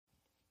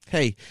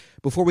Hey,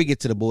 before we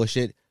get to the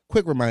bullshit,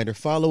 quick reminder,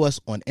 follow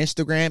us on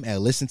Instagram at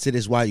Listen to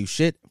This While You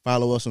Shit.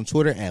 Follow us on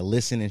Twitter at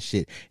Listen and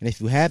Shit. And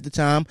if you have the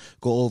time,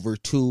 go over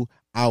to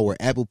our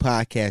Apple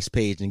Podcast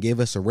page and give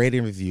us a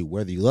rating review,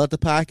 whether you love the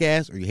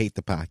podcast or you hate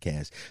the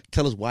podcast.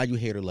 Tell us why you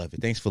hate or love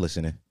it. Thanks for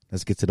listening.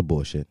 Let's get to the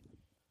bullshit.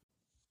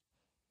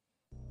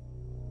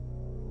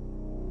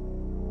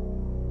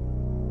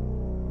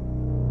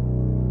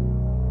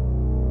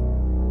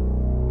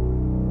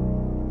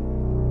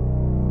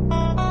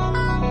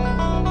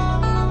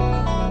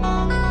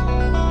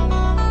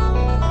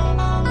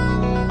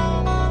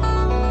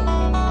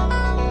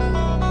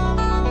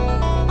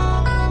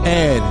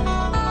 And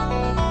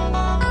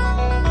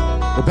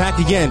we're back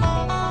again.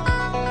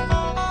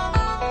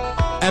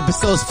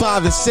 Episodes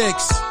 5 and 6.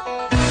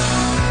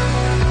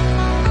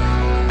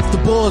 It's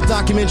the Bulls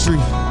documentary.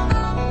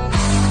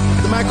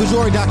 The Michael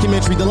Jordan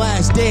documentary, The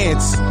Last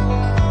Dance.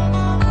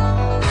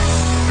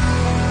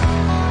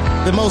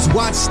 The most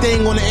watched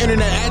thing on the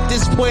internet at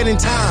this point in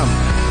time.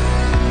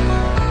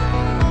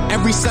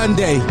 Every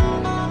Sunday.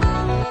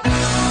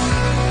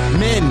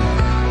 Men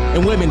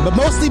and women, but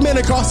mostly men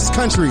across this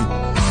country,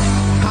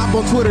 hop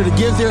on Twitter to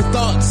give their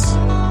thoughts,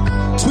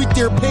 tweet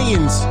their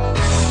opinions,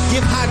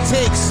 give hot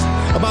takes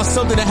about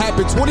something that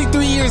happened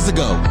 23 years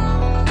ago.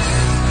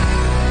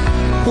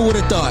 Who would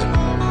have thought?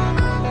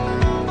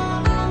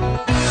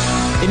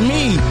 And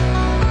me,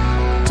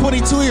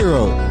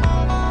 22-year-old,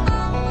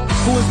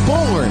 who was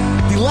born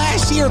the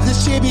last year of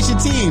this championship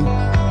team,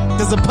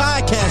 does a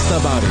podcast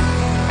about it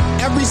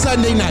every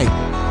Sunday night.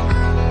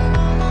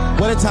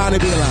 What a time to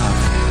be alive.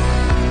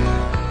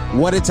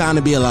 What a time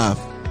to be alive.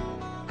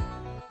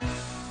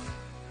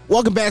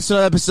 Welcome back to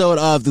another episode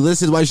of the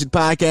Listen to While You Shit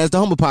podcast, the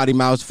home of Potty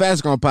Mouse,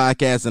 fast growing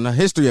podcast, and the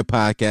history of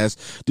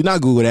podcasts. Do not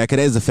Google that, because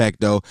that is a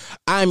fact, though.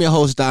 I'm your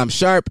host, Dom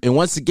Sharp, and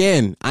once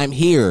again, I'm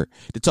here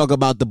to talk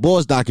about the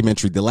Bulls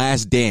documentary, The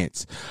Last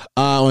Dance.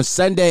 On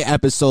Sunday,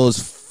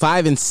 episodes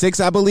 5 and 6,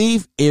 I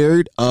believe,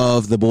 aired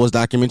of the Bulls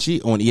documentary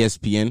on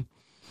ESPN.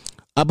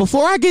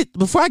 Before I get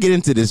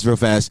into this real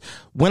fast,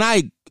 when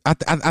I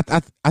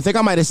think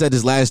I might have said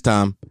this last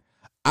time,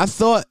 I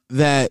thought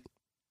that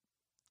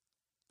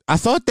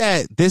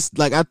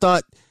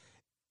the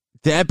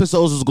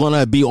episodes was going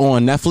to be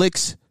on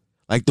Netflix,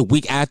 like the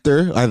week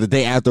after, or the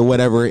day after,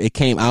 whatever, it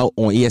came out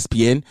on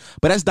ESPN.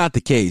 But that's not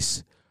the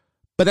case.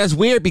 But that's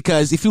weird,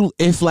 because if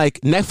like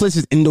Netflix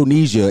is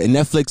Indonesia and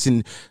Netflix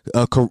in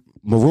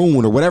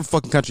Maroon or whatever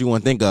fucking country you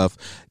want to think of,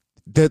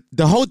 the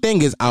whole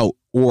thing is out,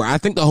 or I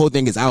think the whole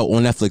thing is out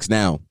on Netflix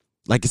now.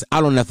 Like, it's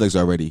out on Netflix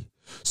already.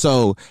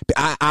 So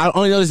I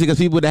only know this because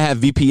people that have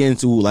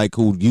VPNs who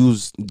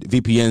use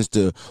VPNs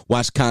to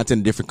watch content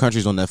in different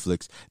countries on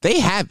Netflix, they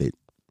have it,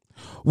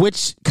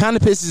 which kind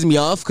of pisses me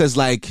off, because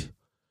like,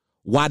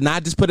 why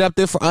not just put it up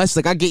there for us?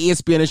 Like, I get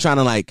ESPN is trying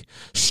to like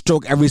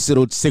stroke every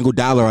single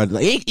dollar on it.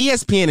 Like,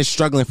 ESPN is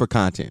struggling for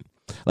content.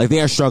 Like, they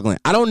are struggling.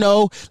 I don't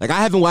know. Like,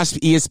 I haven't watched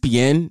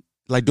ESPN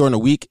like during the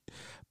week,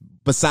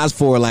 besides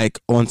for like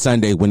on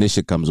Sunday when this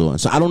shit comes on.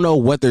 So I don't know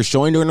what they're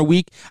showing during the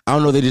week. I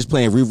don't know, they're just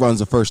playing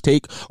reruns of First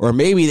Take, or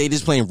maybe they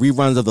just playing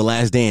reruns of The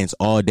Last Dance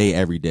all day,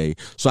 every day.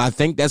 So I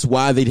think that's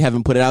why they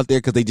haven't put it out there,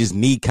 because they just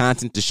need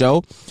content to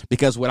show.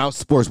 Because without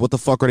sports, what the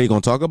fuck are they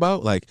going to talk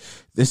about? Like,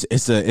 this,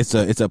 it's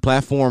a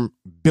platform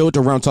built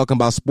around talking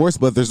about sports,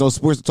 but if there's no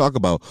sports to talk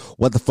about,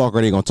 what the fuck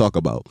are they going to talk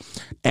about?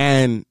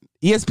 And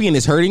ESPN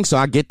is hurting, so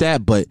I get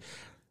that. But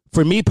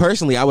for me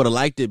personally, I would have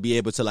liked to be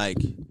able to like,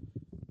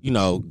 you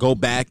know, go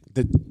back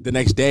the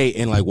next day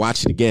and like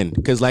watch it again.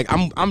 Cause like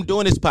I'm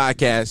doing this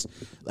podcast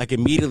like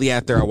immediately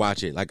after I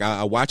watch it. Like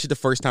I watch it the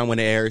first time when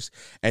it airs,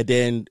 and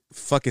then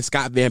fucking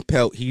Scott Van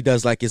Pelt, he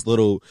does like his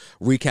little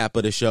recap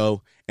of the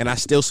show, and I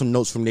steal some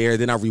notes from there.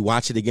 Then I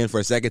rewatch it again for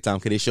a second time,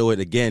 cause they show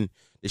it again.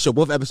 They show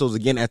both episodes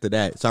again after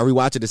that. So I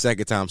rewatch it the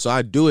second time. So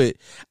I do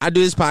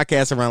this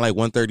podcast around like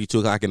 1:30, 2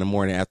 o'clock in the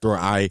morning, after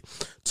I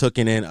took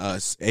in a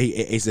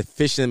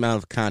sufficient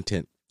amount of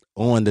content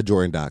on the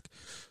Jordan doc.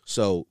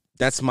 So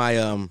that's my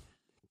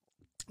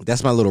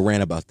little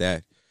rant about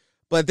that.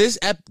 But these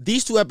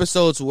two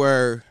episodes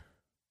weren't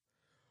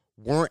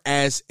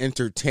as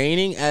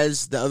entertaining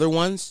as the other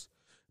ones,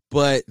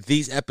 but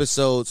these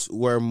episodes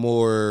were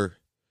more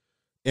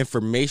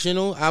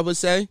informational, I would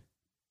say.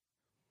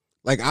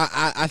 Like,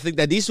 I think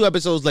that these two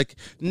episodes, like,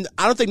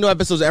 I don't think no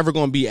episode's ever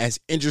going to be as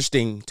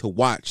interesting to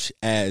watch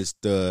as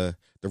the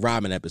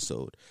Rodman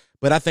episode.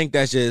 But I think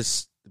that's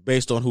just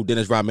based on who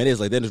Dennis Rodman is.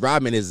 Like, Dennis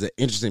Rodman is an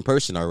interesting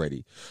person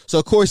already. So,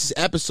 of course, this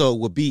episode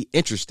will be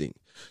interesting.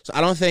 So,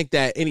 I don't think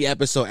that any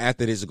episode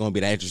after this is going to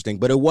be that interesting.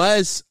 But it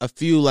was a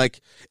few,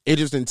 like,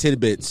 interesting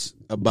tidbits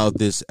about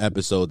this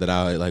episode that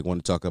I, like,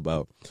 want to talk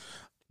about.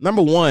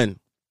 Number one,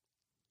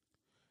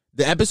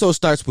 the episode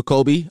starts with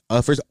Kobe.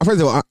 First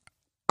of all,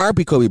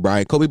 R.P. Kobe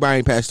Bryant. Kobe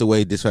Bryant passed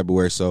away this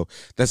February, so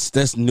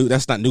that's new.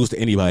 That's not news to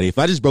anybody. If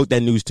I just broke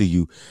that news to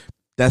you,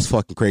 that's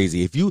fucking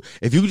crazy. If you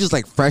just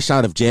like fresh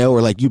out of jail,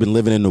 or like you've been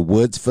living in the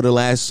woods for the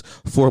last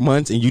 4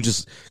 months, and you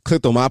just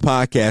clicked on my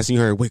podcast and you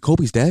heard, wait,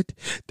 Kobe's dead?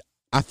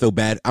 I feel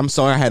bad. I'm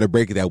sorry I had to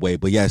break it that way,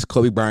 but yes,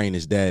 Kobe Bryant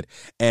is dead.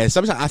 And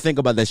sometimes I think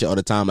about that shit all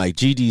the time. Like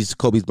Gigi's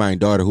Kobe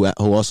Bryant's daughter, who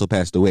also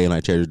passed away on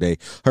like Treasure Day.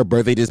 Her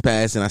birthday just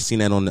passed, and I seen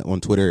that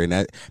on Twitter, and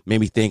that made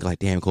me think like,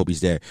 damn, Kobe's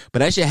dead. But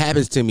that shit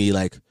happens to me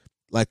like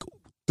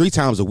 3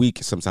 times a week.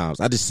 Sometimes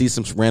I just see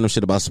some random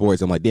shit about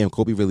sports. I'm like, damn,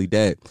 Kobe really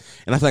dead.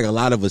 And I feel like a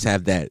lot of us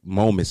have that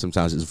moment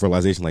sometimes. It's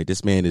realization like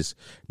this man is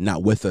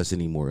not with us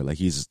anymore. Like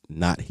he's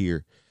not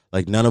here.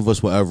 Like none of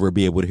us will ever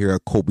be able to hear a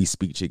Kobe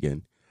speech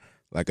again.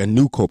 Like a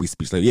new Kobe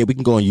speech. Like, yeah, we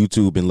can go on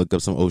YouTube and look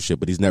up some old shit,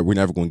 but we're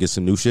never going to get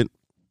some new shit.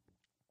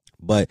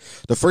 But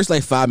the first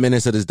like 5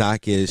 minutes of this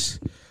doc is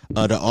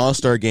the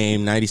All-Star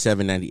game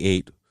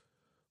 97-98,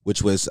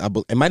 which was,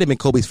 it might have been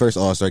Kobe's first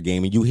All-Star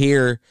game. And you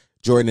hear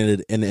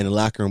Jordan in the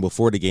locker room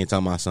before the game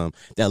talking about something.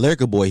 That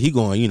lyrical boy, he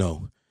going, he going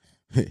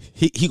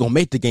to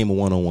make the game a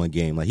one-on-one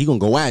game. Like he going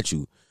to go at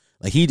you.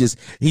 Like he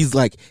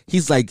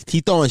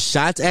throwing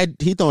shots at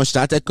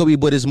Kobe,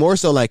 but it's more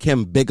so like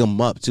him big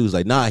him up too. It's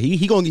like, nah,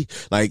 he gonna get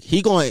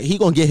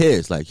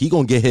his. Like he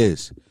gonna get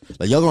his.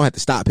 Like y'all gonna have to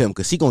stop him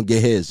because he gonna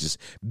get his. Just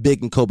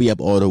bigging Kobe up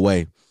all the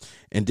way.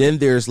 And then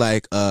there's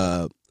like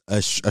a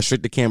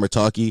straight to camera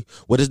talkie.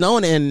 What is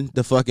known in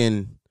the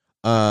fucking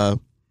the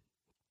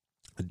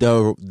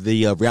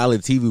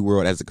reality TV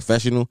world as a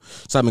confessional.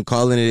 So I've been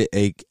calling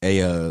it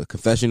a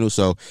confessional.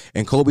 So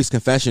in Kobe's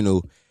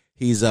confessional,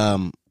 he's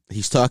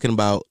talking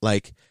about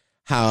like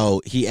how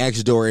he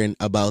asked Jordan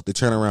about the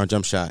turnaround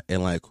jump shot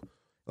and like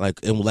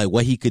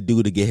what he could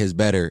do to get his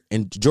better.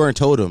 And Jordan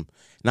told him.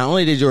 Not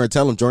only did Jordan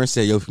tell him, Jordan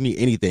said, "Yo, if you need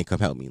anything,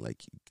 come help me.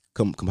 Like,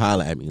 come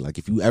holler at me. Like,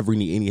 if you ever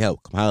need any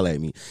help, come holler at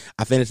me."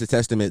 I think it's a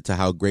testament to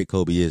how great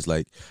Kobe is.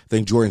 Like, I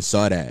think Jordan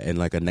saw that, and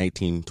like a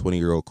 19,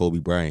 20-year-old Kobe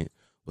Bryant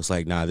was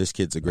like, "Nah, this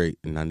kid's a great,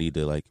 and I need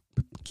to like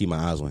keep my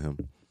eyes on him."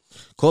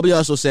 Kobe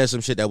also said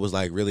some shit that was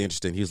like really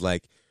interesting. He was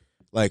like.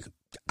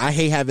 I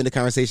hate having the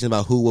conversation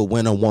about who will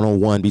win a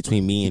one-on-one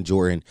between me and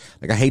Jordan.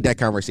 Like, I hate that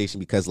conversation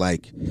because,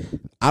 like,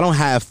 I don't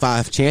have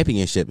 5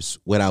 championships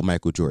without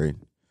Michael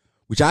Jordan,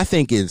 which I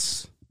think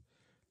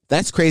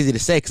that's crazy to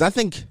say because I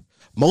think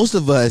most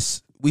of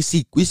us, we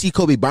see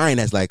Kobe Bryant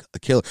as, like, a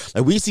killer.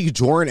 Like, we see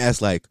Jordan as,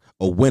 like,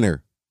 a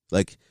winner.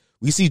 Like,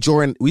 we see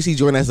Jordan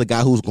as the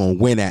guy who's going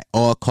to win at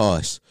all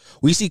costs.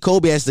 We see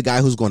Kobe as the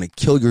guy who's going to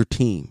kill your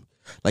team.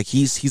 Like,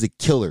 he's a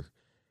killer.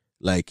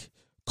 Like,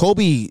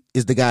 Kobe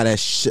is the guy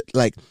that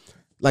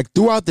like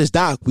throughout this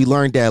doc, we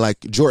learned that like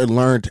Jordan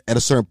learned at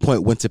a certain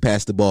point when to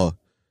pass the ball.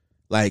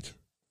 Like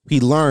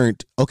he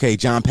learned, okay,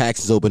 John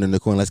Paxson's open in the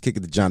corner. Let's kick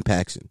it to John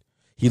Paxson.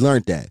 He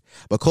learned that.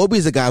 But Kobe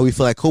is a guy we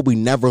feel like Kobe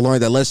never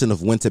learned that lesson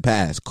of when to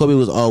pass. Kobe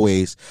was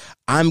always,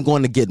 I'm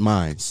going to get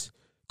mines.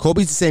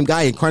 Kobe's the same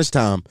guy in crunch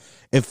time.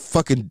 If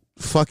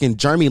fucking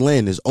Jeremy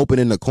Lin is open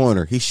in the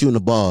corner, he's shooting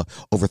the ball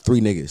over 3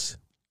 niggas.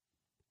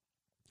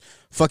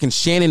 Fucking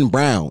Shannon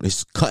Brown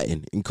is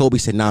cutting, and Kobe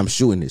said, "Nah, I'm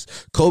shooting this."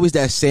 Kobe's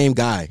that same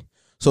guy,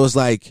 so it's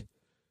like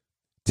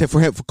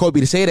for Kobe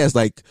to say that, it's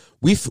like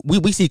we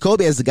see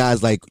Kobe as the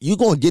guy's like, you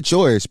gonna get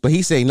yours, but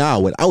he's saying, "Nah,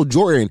 without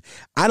Jordan,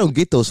 I don't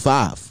get those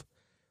 5."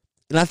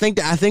 And I think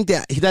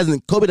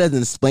that Kobe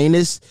doesn't explain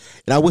this,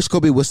 and I wish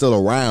Kobe was still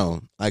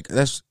around. Like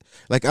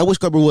I wish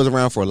Kobe was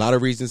around for a lot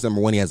of reasons.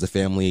 Number one, he has a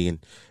family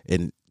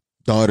and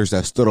daughters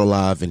that stood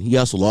alive, and he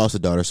also lost a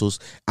daughter. So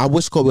I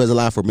wish Kobe was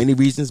alive for many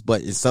reasons,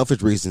 but in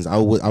selfish reasons, I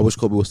wish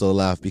Kobe was still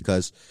alive,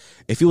 because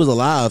if he was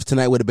alive,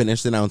 tonight would have been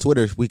interesting on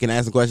Twitter. We can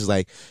ask him questions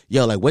like,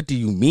 yo, like, what do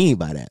you mean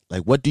by that?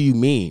 Like, what do you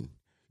mean?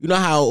 You know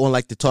how on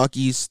like on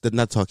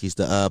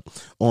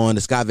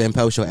the Scott Van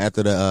Pelt show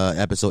after the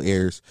episode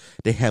airs,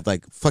 they have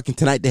like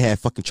tonight they had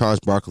fucking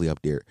Charles Barkley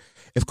up there.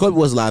 If Kobe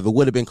was alive, it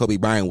would have been Kobe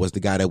Bryant was the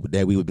guy that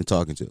we would have been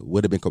talking to. It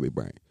would have been Kobe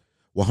Bryant.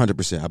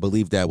 100%. I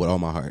believe that with all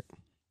my heart.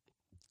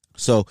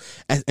 So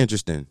that's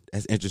interesting.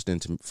 That's interesting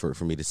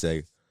for me to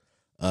say.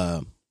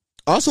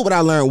 Also, what I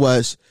learned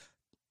was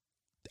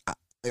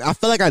I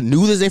feel like I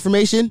knew this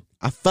information.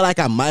 I feel like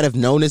I might have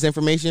known this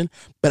information,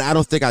 but I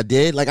don't think I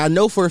did. Like, I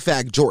know for a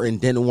fact Jordan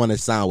didn't want to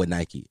sign with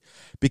Nike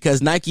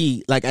because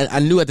Nike, like, I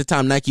knew at the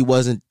time Nike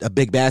wasn't a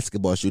big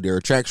basketball shoe. They were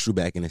a track shoe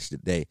back in this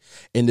day.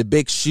 And the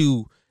big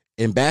shoe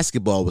in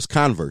basketball was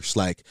Converse.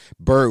 Like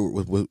Bird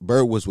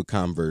was with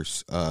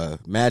Converse,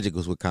 Magic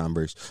was with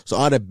Converse. So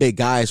all the big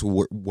guys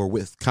were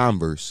with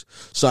Converse.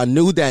 So I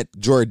knew that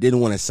Jordan didn't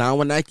want to sign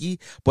with Nike,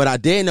 but I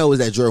didn't know is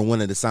that Jordan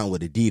wanted to sign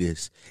with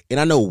Adidas. And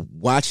I know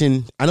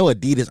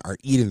Adidas are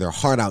eating their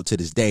heart out to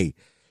this day,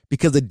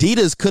 because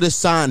Adidas could have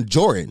signed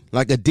Jordan.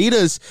 Like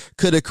Adidas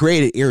could have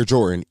created Air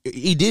Jordan.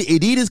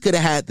 Adidas could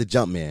have had the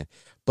Jumpman,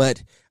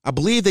 but I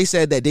believe they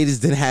said that they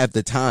just didn't have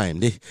the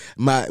time.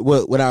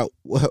 What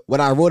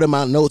I wrote in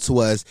my notes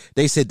was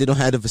they said they don't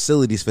have the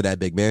facilities for that,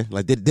 big man.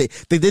 Like they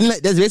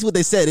didn't. That's basically what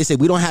they said. They said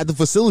we don't have the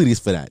facilities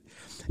for that.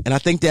 And I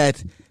think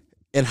that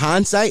in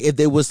hindsight, if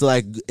they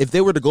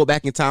were to go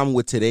back in time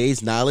with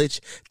today's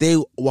knowledge, they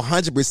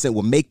 100%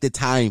 would make the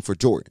time for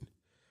Jordan.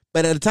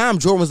 But at the time,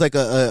 Jordan was like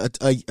a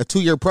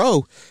 2-year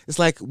pro. It's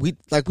like we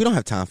don't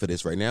have time for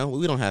this right now.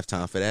 We don't have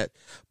time for that.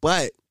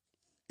 But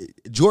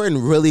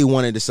Jordan really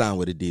wanted to sign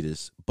with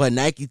Adidas, but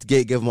Nike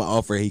gave him an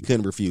offer he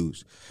couldn't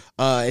refuse.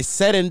 It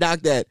said in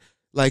Doc that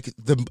like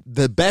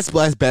the best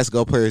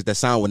basketball players that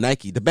signed with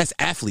Nike, the best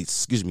athletes,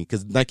 excuse me,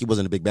 because Nike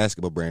wasn't a big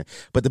basketball brand,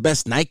 but the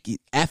best Nike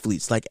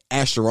athletes like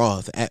Asher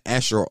Roth,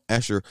 Asher,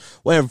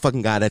 whatever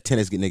fucking guy that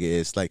tennis nigga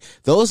is, like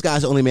those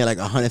guys only made like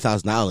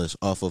 $100,000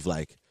 off of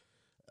like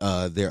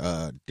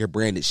their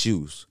branded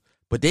shoes,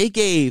 but they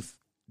gave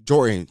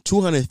Jordan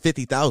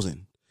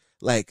 $250,000.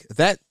 Like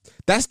that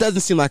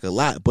doesn't seem like a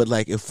lot, but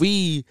like if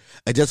we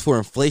adjust for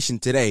inflation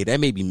today, that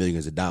may be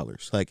millions of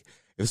dollars. Like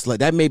it's like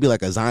that may be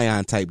like a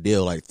Zion type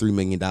deal, like $3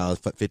 million,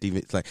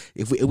 50. Like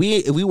if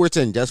we were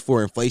to adjust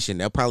for inflation,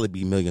 that'll probably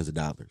be millions of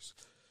dollars.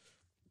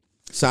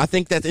 So I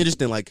think that's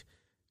interesting. Like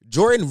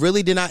Jordan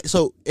really did not.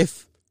 So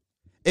if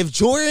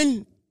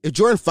Jordan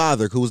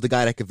father, who was the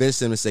guy that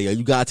convinced him to say, "Yo,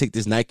 you gotta take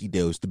this Nike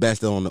deal. It's the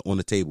best deal on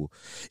the table."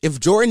 If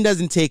Jordan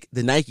doesn't take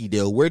the Nike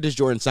deal, where does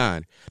Jordan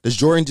sign? Does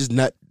Jordan just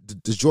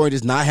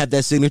not have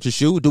that signature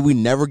shoe? Do we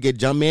never get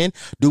Jumpman?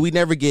 Do we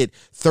never get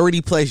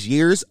 30 plus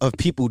years of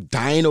people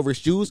dying over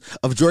shoes?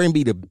 Of Jordan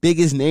be the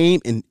biggest name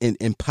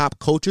in pop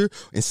culture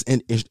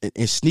and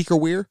sneaker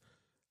wear?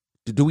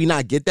 Do we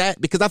not get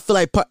that? Because I feel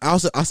like I'll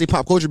say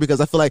pop culture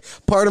because I feel like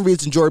part of the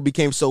reason Jordan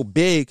became so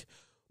big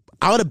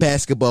out of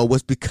basketball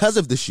was because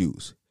of the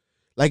shoes.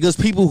 Like there's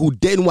people who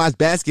didn't watch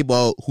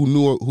basketball who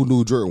knew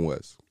who Jordan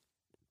was.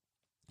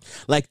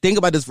 Like think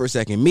about this for a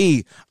second.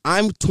 Me,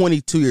 I'm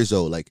 22 years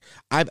old. Like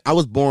I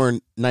was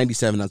born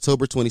 97,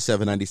 October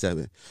 27,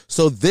 97.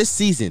 So this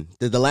season,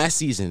 the last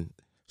season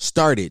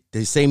started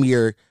the same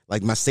year,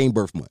 like my same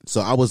birth month.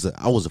 So I was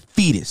a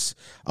fetus.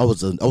 I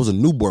was a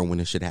newborn when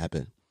this shit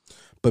happened.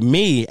 But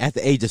me, at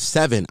the age of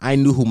 7, I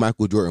knew who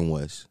Michael Jordan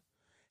was.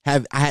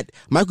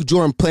 Michael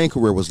Jordan playing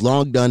career was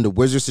long done. The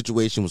Wizards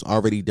situation was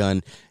already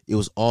done. It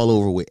was all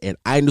over with. And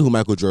I knew who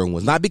Michael Jordan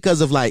was. Not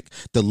because of like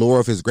the lore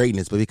of his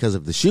greatness, but because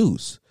of the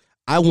shoes.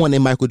 I wanted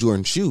Michael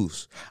Jordan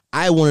shoes.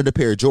 I wanted a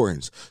pair of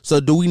Jordans. So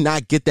do we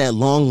not get that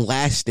long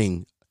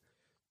lasting,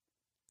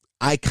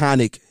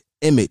 iconic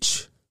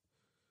image?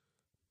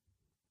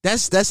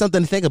 That's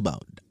something to think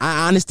about.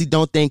 I honestly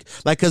don't think,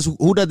 like, because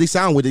who does he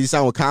sign with? Did he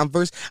sign with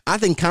Converse? I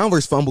think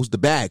Converse fumbles the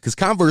bag because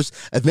Converse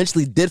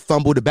eventually did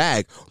fumble the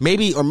bag.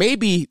 Maybe,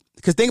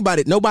 because think about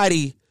it,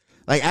 nobody,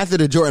 like after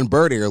the Jordan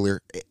Bird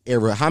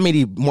era, how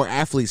many more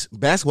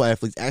basketball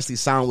athletes actually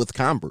signed with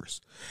Converse?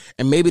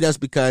 And maybe that's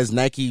because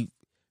Nike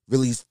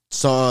really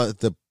saw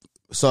the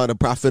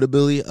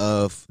profitability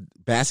of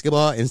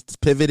basketball and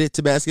pivoted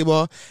to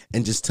basketball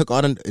and just took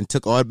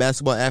all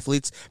basketball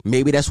athletes.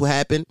 Maybe that's what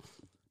happened.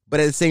 But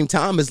at the same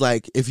time, it's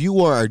like if you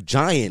are a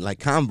giant like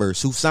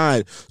Converse who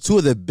signed two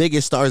of the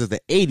biggest stars of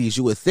the 80s,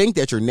 you would think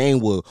that your name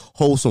will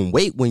hold some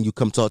weight when you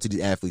come talk to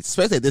these athletes,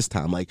 especially at this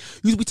time. Like,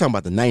 you be talking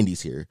about the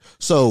 90s here.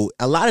 So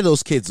a lot of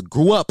those kids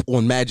grew up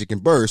on Magic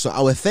and Bird. So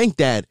I would think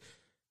that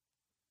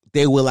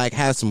they would like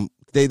have some,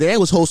 they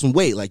was hold some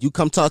weight. Like, you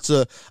come talk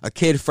to a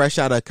kid fresh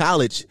out of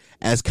college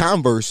as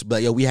Converse,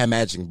 but yo, we have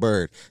Magic and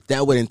Bird.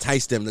 That would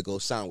entice them to go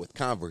sign with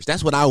Converse.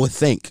 That's what I would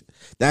think.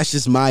 That's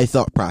just my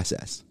thought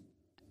process.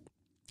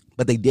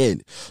 But they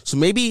did. So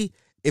maybe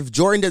if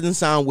Jordan doesn't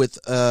sign with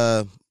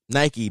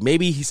Nike,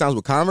 maybe he signs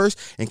with Converse,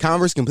 and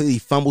Converse completely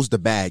fumbles the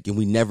bag, and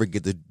we never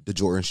get the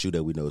Jordan shoe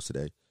that we know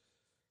today.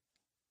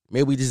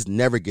 Maybe we just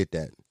never get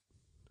that.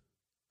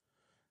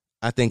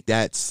 I think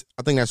that's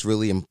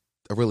really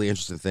a really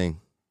interesting thing.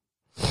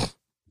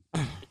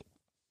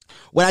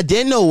 What I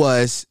didn't know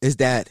is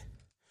that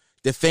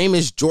the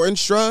famous Jordan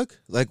shrug,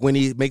 like when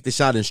he make the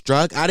shot and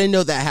shrug, I didn't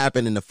know that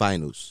happened in the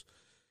finals.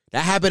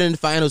 That happened in the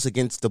finals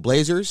against the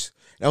Blazers.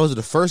 That was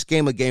the first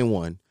game of game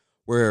one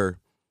where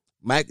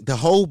the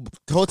whole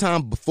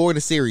time before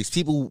the series,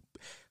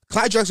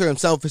 Clyde Drexler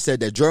himself has said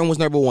that Jordan was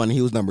number one and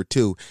he was number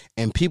two,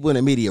 and people in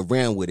the media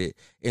ran with it.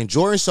 And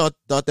Jordan thought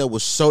that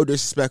was so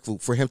disrespectful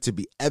for him to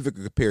be ever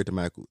compared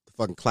to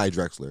fucking Clyde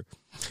Drexler.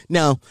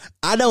 Now,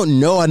 I don't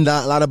know a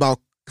lot about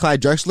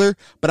Clyde Drexler,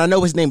 but I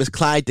know his name is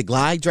Clyde the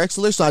Glide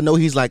Drexler, so I know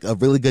he's like a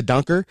really good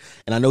dunker,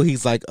 and I know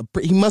he's like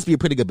he must be a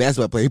pretty good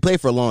basketball player. He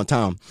played for a long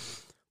time.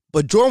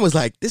 But Jordan was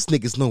like, this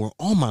nigga's nowhere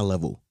on my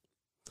level.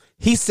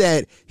 He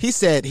said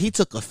he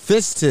took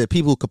offense to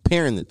people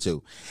comparing the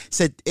two.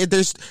 Said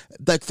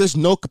there's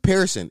no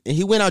comparison. And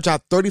he went out,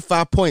 dropped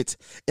 35 points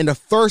in the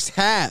first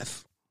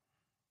half.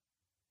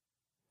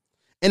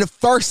 In the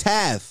first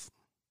half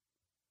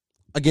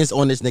against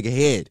on this nigga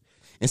head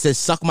and said,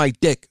 suck my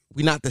dick.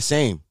 We not the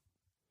same.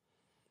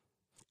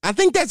 I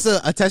think that's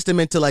a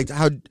testament to like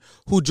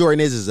who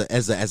Jordan is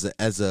as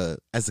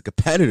a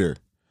competitor.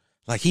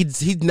 Like he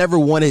never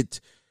wanted.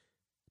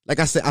 Like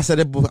I said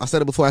it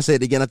before. I say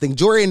it again. I think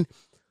Jordan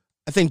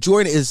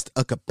is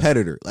a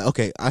competitor. Like,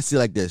 okay, I see it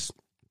like this.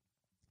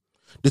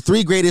 The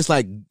three greatest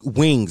like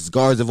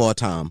guards of all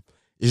time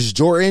is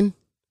Jordan,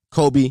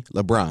 Kobe,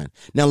 LeBron.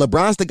 Now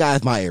LeBron's the guy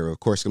of my era. Of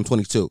course, I'm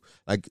 22.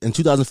 Like in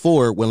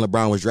 2004 when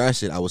LeBron was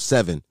drafted, I was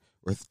 7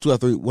 or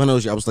 2003. One of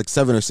those years, I was like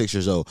 7 or 6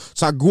 years old.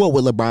 So I grew up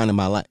with LeBron in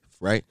my life.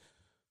 Right.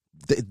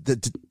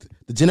 The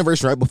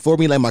generation right before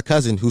me, like my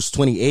cousin who's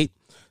 28.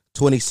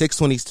 26,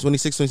 20,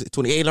 26, 26,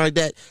 28, like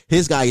that.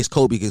 His guy is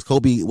Kobe because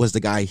Kobe was the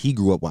guy he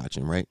grew up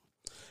watching, right?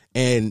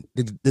 And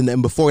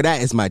then before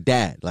that is my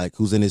dad, like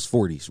who's in his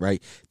 40s,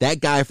 right? That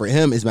guy for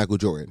him is Michael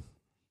Jordan.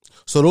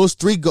 So those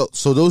three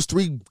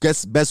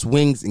best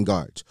wings and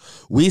guards.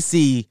 We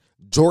see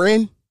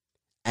Jordan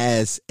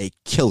as a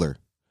killer.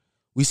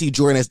 We see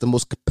Jordan as the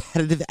most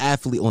competitive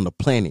athlete on the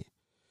planet.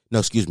 No,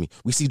 excuse me.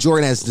 We see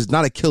Jordan as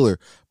not a killer,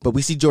 but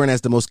we see Jordan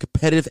as the most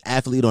competitive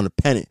athlete on the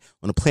planet.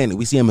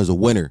 We see him as a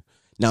winner.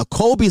 Now,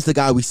 Kobe's the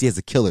guy we see as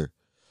a killer.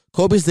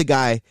 Kobe's the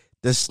guy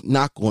that's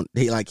not going.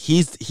 Like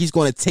he's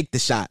going to take the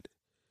shot.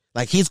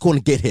 Like he's going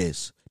to get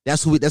his.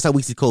 That's how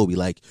we see Kobe.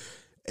 Like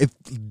if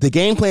the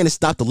game plan to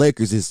stop the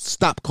Lakers is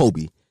stop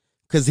Kobe,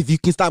 because if you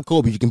can stop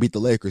Kobe, you can beat the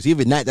Lakers.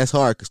 Even that's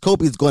hard because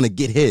Kobe is going to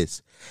get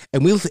his.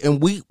 And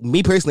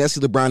me personally, I see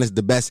LeBron as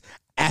the best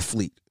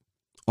athlete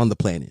on the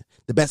planet.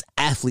 The best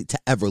athlete to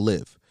ever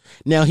live.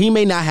 Now he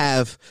may not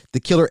have the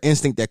killer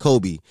instinct that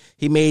Kobe.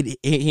 He may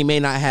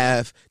not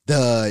have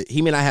the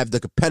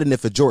competitiveness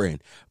for Jordan.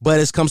 But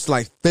as it comes to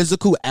like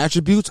physical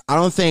attributes, I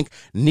don't think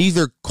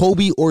neither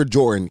Kobe or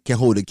Jordan can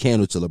hold a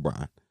candle to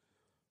LeBron.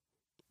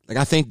 Like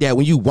I think that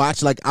when you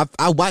watch, like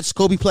I watched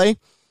Kobe play.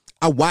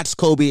 I watched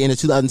Kobe in the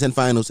 2010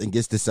 finals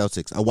against the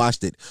Celtics. I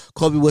watched it.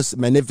 Kobe was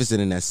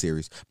magnificent in that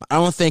series. But I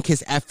don't think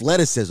his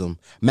athleticism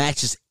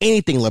matches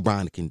anything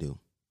LeBron can do.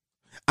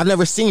 I've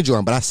never seen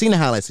Jordan, but I've seen the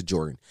highlights of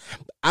Jordan.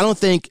 I don't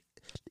think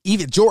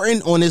even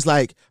Jordan on his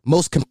like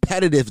most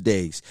competitive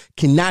days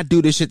cannot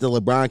do the shit that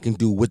LeBron can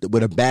do with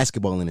a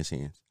basketball in his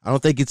hands. I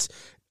don't think it's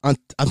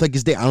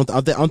there. I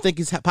don't think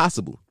it's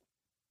possible.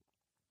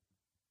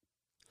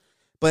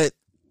 But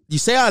you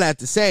say all that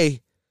to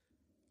say,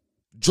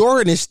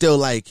 Jordan is still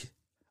like,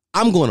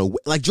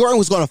 Jordan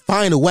was going to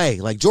find a way.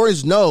 Like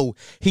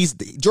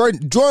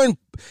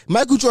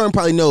Michael Jordan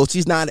probably knows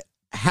he's not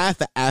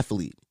half an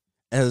athlete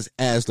as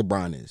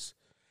LeBron is.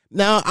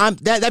 Now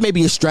that may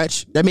be a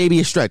stretch.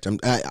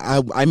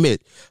 I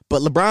admit.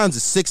 But LeBron's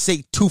a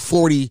 6'8",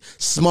 240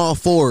 small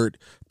forward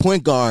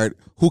point guard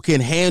who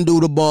can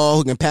handle the ball,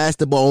 who can pass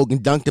the ball, who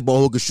can dunk the ball,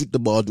 who can shoot the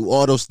ball, do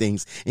all those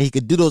things, and he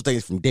could do those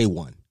things from day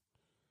one.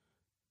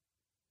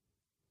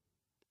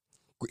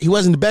 He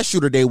wasn't the best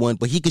shooter day one,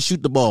 but he could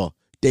shoot the ball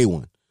day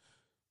one.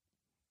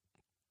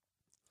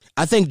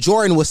 I think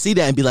Jordan will see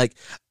that and be like,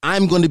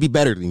 I'm going to be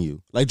better than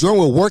you. Like Jordan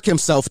will work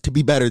himself to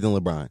be better than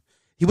LeBron.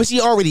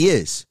 He already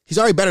is. He's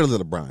already better than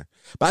LeBron.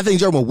 But I think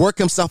Jordan will work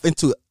himself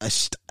into a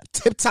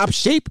tip-top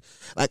shape,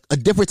 like a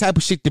different type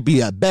of shape to be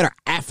a better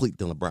athlete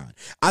than LeBron.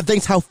 I think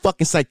it's how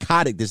fucking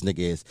psychotic this nigga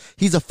is.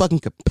 He's a fucking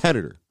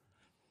competitor.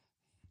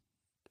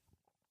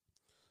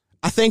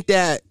 I think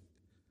that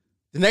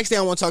the next thing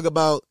I want to talk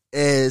about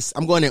is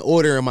I'm going in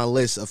order in my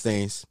list of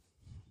things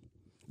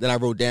that I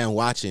wrote down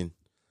watching.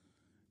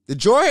 The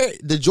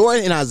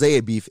Jordan and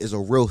Isaiah beef is a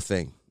real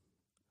thing.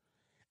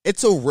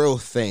 It's a real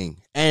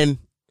thing. And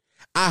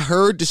I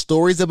heard the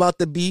stories about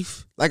the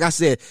beef. Like I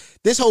said,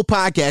 this whole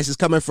podcast is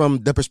coming from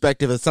the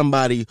perspective of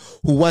somebody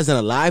who wasn't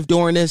alive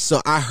during this. So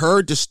I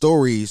heard the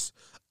stories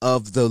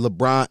of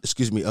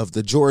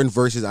the Jordan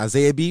versus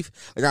Isaiah beef.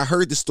 Like I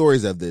heard the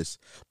stories of this,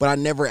 but I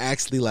never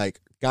actually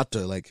got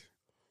to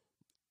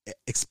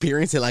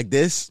experience it like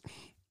this.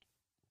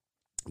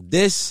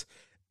 This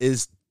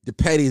is the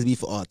pettiest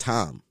beef of all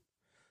time.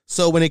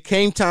 So when it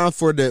came time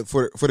for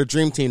the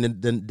Dream Team,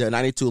 the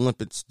 92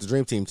 Olympics, the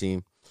Dream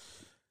Team,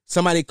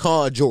 somebody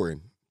called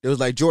Jordan. It was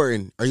like,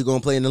 Jordan, are you going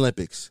to play in the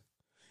Olympics?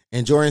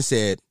 And Jordan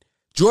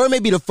may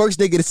be the first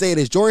nigga to say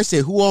this. Jordan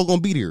said, who all going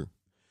to be there?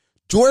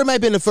 Jordan might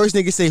have been the first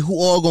nigga to say, who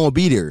all going to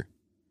be there?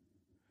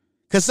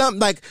 Because something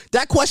like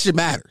that question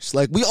matters.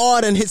 Like we all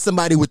done hit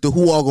somebody with the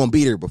who all going to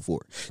be there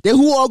before. That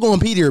who all going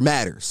to be there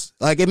matters.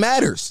 Like it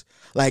matters.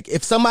 Like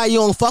if somebody you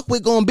don't fuck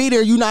with gonna be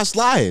there, you not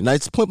sliding. Like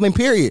it's point blank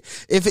period.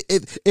 If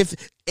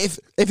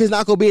it's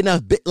not gonna be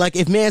enough, like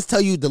if mans tell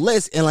you the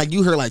list and like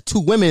you heard like 2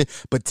 women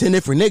but 10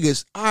 different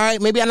niggas, all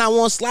right, maybe I not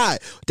want to slide.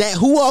 That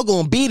who all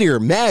gonna be there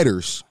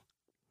matters.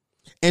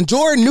 And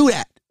Jordan knew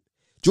that.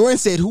 Jordan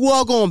said, who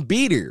all gonna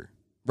be there,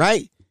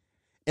 right?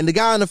 And the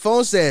guy on the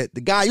phone said, the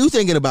guy you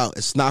thinking about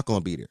is not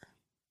gonna be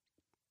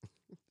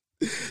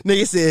there.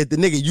 Nigga said, the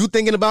nigga you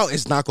thinking about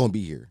is not gonna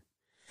be here.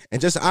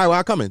 And just, all right, well,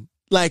 I'm coming.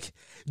 Like,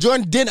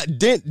 Jordan,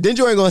 then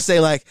Jordan gonna say,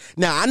 like,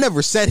 now, I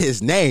never said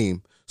his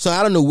name, so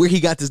I don't know where he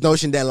got this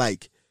notion that,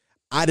 like,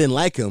 I didn't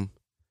like him.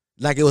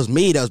 Like, it was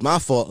me, that was my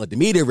fault. Like, the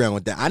media ran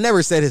with that. I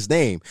never said his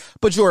name.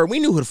 But, Jordan, we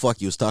knew who the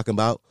fuck you was talking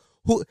about.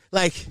 Who,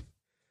 like,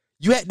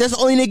 that's the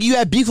only nigga you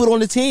had beef with on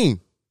the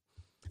team.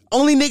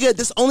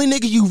 This only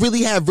nigga you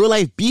really have real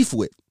life beef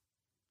with.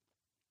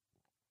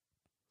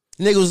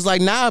 The nigga was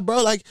like, nah,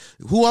 bro, like,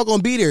 who all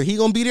gonna be there? He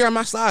gonna be there on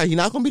my side. He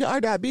not gonna be there. All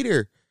right, I'll be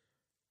there.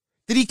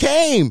 Then he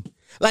came.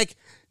 Like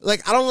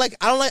I don't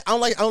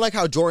like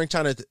how Jordan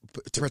trying to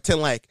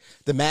pretend like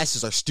the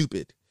masses are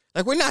stupid.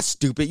 Like we're not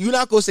stupid. You're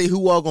not gonna say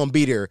who all gonna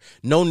be there.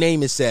 No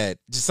name is said.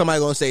 Just somebody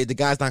gonna say the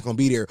guy's not gonna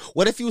be there.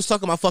 What if he was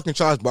talking about fucking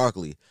Charles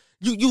Barkley?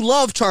 You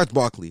love Charles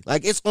Barkley.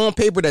 Like it's on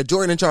paper that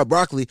Jordan and Charles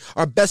Barkley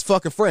are best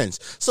fucking friends.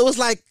 So it's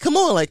like, come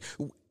on, like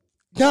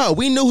No,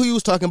 we knew who you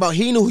was talking about.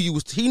 He knew who you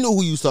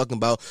was talking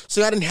about.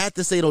 So I didn't have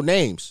to say no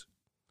names.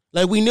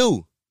 Like, we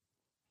knew.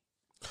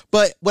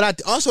 But what I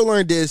also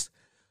learned is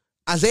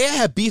Isaiah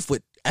had beef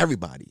with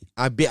everybody.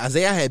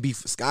 Isaiah had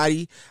beef with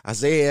Scotty.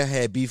 Isaiah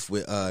had beef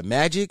with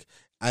Magic.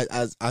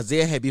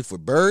 Isaiah had beef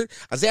with Bird.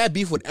 Isaiah had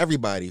beef with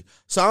everybody.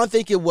 So I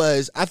think it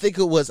was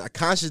a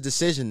conscious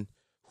decision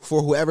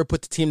for whoever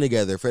put the team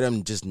together for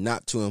them just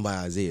not to invite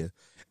Isaiah.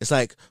 It's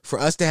like, for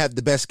us to have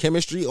the best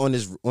chemistry on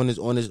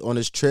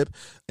this trip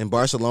in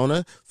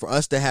Barcelona, for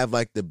us to have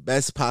like the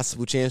best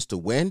possible chance to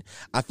win,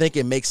 I think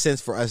it makes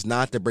sense for us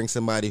not to bring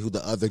somebody who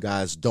the other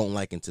guys don't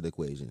like into the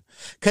equation.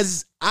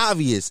 Because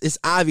it's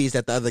obvious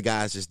that the other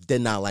guys just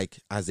did not like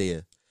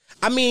Isaiah.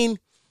 I mean,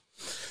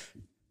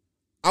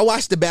 I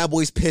watched the Bad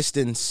Boys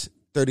Pistons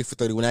 30 for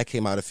 30 when that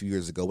came out a few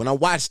years ago. When I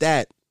watched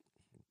that,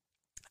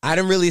 I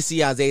didn't really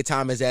see Isaiah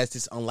Thomas as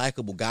this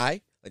unlikable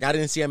guy. Like, I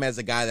didn't see him as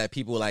a guy that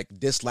people like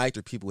disliked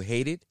or people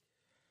hated.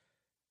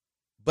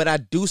 But I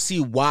do see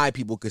why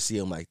people could see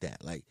him like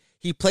that. Like,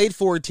 he played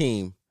for a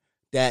team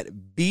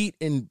that beat,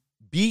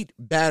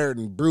 battered,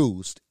 and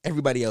bruised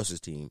everybody else's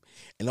team.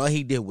 And all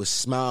he did was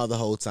smile the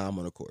whole time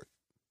on the court.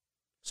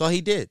 That's all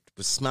he did,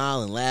 was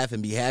smile and laugh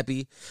and be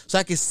happy. So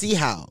I could see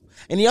how.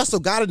 And he also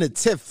got into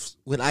tiffs.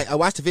 When I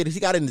watched the videos, he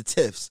got into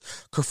tiffs,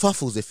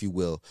 kerfuffles, if you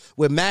will,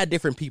 with mad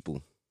different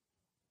people.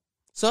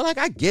 So, like,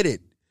 I get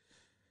it.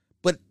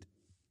 But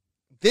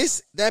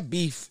this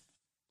beef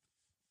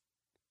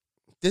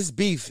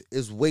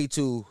is way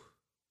too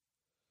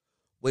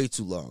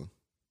long.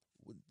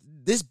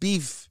 This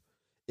beef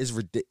is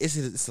ridiculous.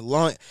 It's a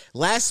long.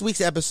 Last week's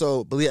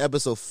episode, I believe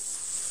episode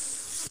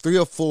 3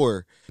 or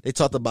 4, they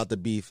talked about the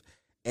beef,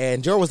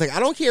 and Jordan was like, "I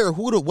don't care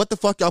what the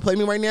fuck y'all play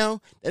me right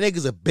now. That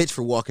nigga's a bitch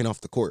for walking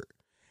off the court."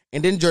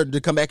 And then Jordan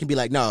to come back and be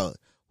like, "No,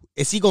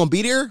 is he gonna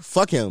be there?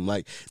 Fuck him."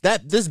 Like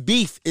that. This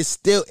beef is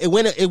still. It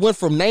went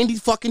from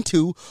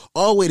 92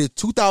 all the way to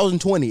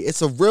 2020.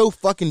 It's a real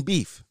fucking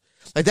beef.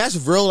 Like, that's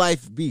real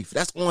life beef.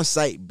 That's on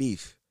site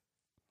beef.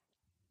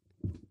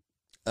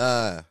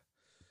 I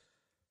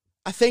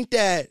think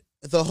that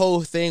the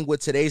whole thing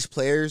with today's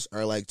players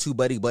are like too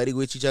buddy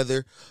with each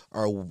other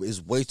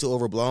is way too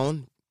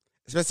overblown.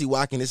 Especially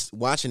watching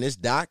this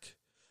doc,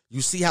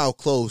 you see how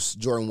close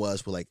Jordan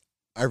was with like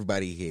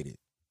everybody he hated,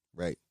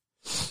 right?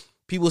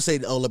 People say,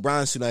 "Oh,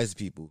 LeBron's too nice to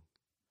people.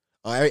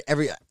 Oh,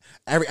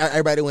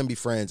 everybody want to be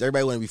friends.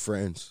 Everybody want to be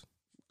friends."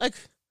 Like,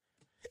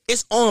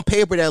 it's on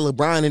paper that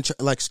LeBron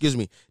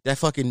and that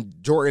fucking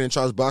Jordan and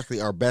Charles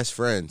Barkley are best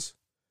friends.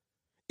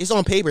 It's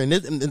on paper, and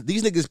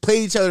these niggas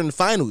played each other in the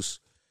finals.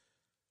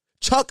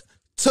 Chuck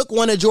took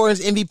one of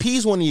Jordan's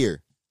MVPs one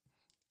year.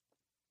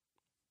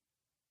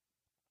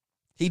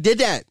 He did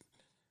that.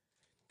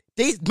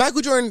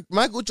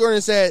 Michael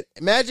Jordan said,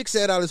 Magic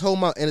said out of his own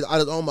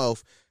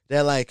mouth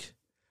that like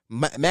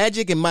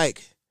Magic and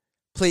Mike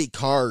played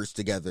cards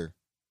together.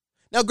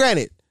 Now,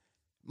 granted,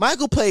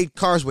 Michael played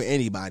cards with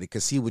anybody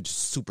because he was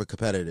just super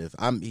competitive.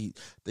 I think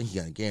he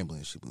got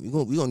gambling shit. We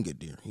gonna get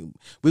there.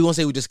 We gonna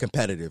say we're just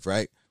competitive,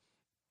 right?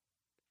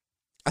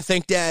 I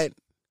think that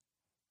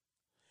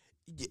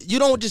you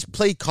don't just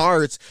play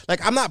cards.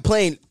 Like, I'm not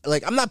playing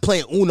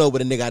Uno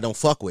with a nigga I don't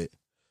fuck with.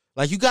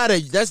 Like, you gotta.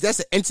 That's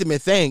an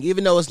intimate thing.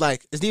 Even though it's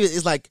like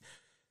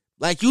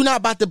you're not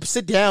about to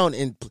sit down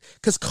and,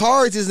 because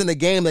cards isn't a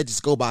game that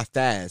just go by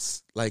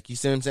fast. Like, you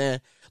see what I'm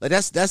saying? Like,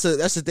 that's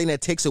the thing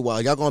that takes a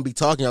while. Y'all gonna be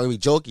talking, y'all gonna be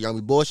joking, y'all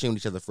gonna be bullshitting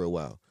each other for a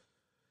while.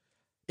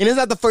 And it's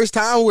not the first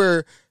time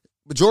where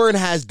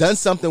Jordan has done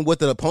something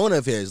with an opponent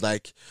of his.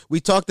 Like, we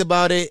talked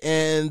about it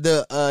in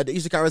the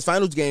Eastern Conference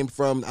Finals game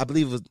from, I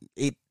believe it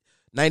was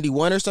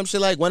 91 or some shit,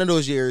 like one of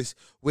those years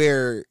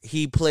where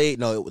he played.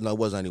 No, it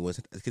was 91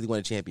 because he won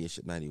a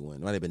championship. 91,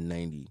 it might have been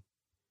 90.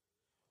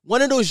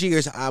 One of those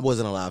years, I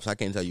wasn't alive, so I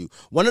can't tell you.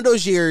 One of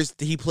those years,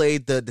 he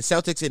played the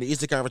Celtics in the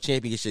Eastern Conference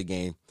Championship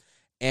game,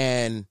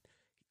 and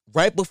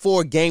right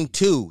before Game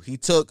 2, he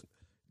took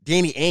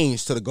Danny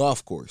Ainge to the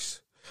golf course.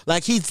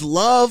 Like, he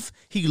loves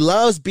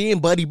being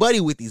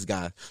buddy with these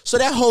guys. So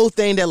that whole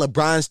thing that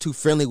LeBron's too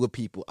friendly with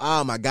people.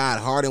 Oh my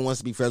God, Harden wants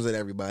to be friends with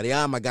everybody.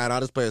 Oh my God,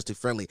 all these players too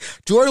friendly.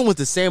 Jordan was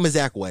the same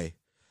exact way.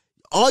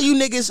 All you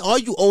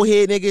old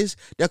head niggas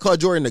that call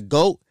Jordan the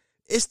GOAT,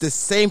 it's the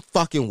same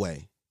fucking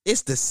way.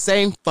 It's the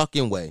same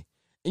fucking way.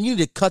 And you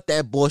need to cut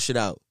that bullshit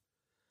out.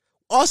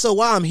 Also,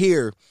 while I'm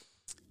here,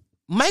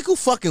 Michael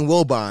fucking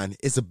Wilbon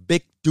is a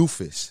big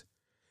doofus.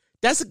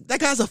 That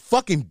guy's a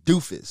fucking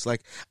doofus.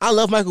 Like, I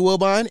love Michael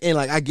Wilbon, and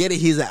like, I get it,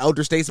 he's an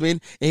elder statesman,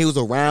 and he was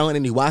around,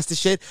 and he watched the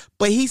shit,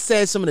 but he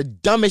said some of the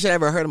dumbest shit I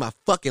ever heard in my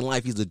fucking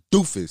life. He's a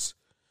doofus.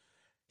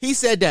 He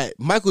said that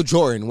Michael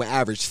Jordan would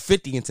average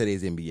 50 in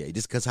today's NBA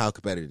just because how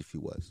competitive he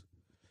was.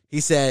 He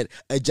said,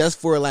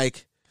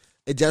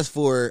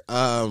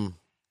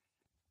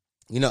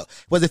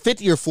 was it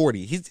 50 or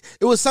 40?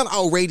 It was some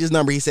outrageous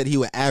number he said he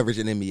would average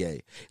in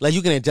NBA. Like,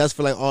 you can adjust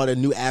for like all the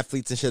new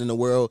athletes and shit in the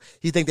world.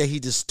 He think that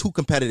he just too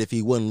competitive,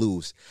 he wouldn't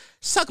lose.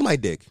 Suck my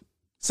dick.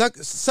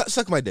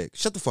 Suck my dick.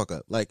 Shut the fuck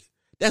up. Like,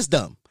 that's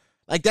dumb.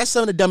 Like, that's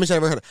some of the dumbest I've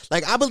ever heard.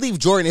 Like, I believe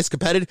Jordan is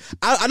competitive.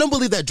 I don't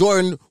believe that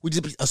Jordan would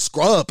just be a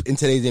scrub in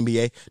today's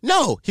NBA.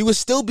 No, he would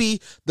still be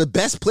the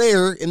best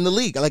player in the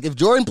league. Like, if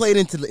Jordan played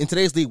in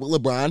today's league with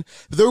LeBron,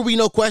 there would be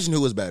no question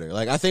who was better.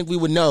 Like, I think we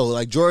would know,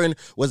 like, Jordan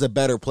was a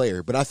better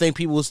player. But I think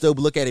people will still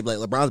look at it like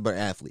LeBron's a better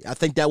athlete. I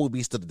think that would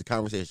be still the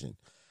conversation.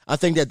 I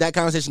think that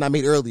conversation I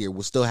made earlier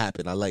will still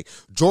happen. I like,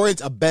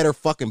 Jordan's a better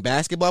fucking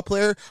basketball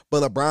player,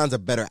 but LeBron's a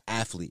better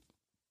athlete.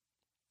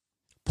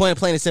 Plain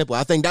and simple.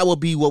 I think that would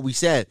be what we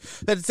said.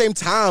 But at the same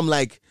time,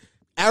 like,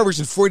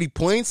 averaging 40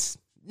 points,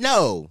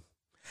 no.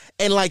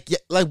 And like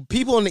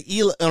people on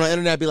the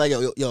internet be like,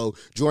 yo,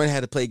 Jordan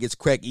had to play against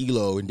Craig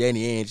Elo and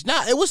Danny Ainge.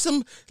 Nah, it was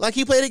some, like,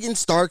 he played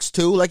against Starks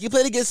too. Like, he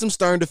played against some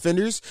starting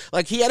defenders.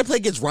 Like, he had to play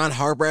against Ron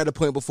Harper at a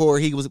point before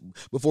he was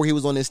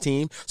on his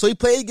team. So he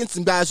played against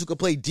some guys who could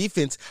play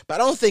defense. But I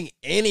don't think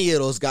any of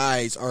those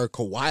guys are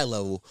Kawhi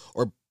level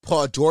or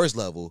Paul George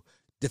level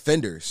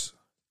defenders.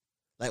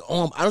 Like,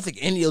 I don't think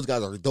any of those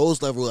guys are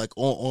those level, like,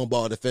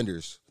 on-ball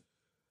defenders.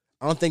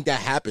 I don't think that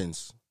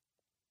happens.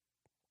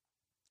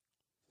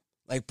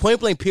 Like,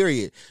 point-blank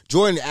period,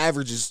 Jordan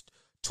averages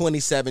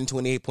 27,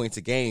 28 points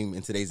a game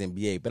in today's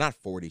NBA, but not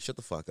 40. Shut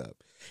the fuck up.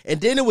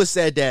 And then it was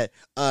said that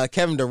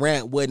Kevin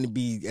Durant wouldn't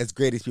be as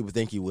great as people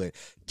think he would.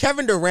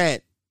 Kevin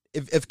Durant,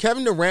 if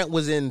Kevin Durant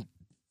was in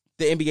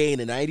the NBA in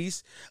the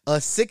 90s, a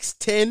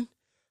 6'10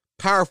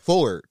 power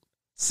forward,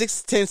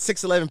 6'10,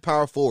 6'11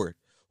 power forward,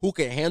 who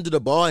can handle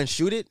the ball and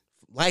shoot it,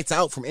 lights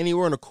out from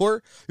anywhere on the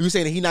court, you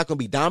saying that he's not going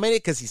to be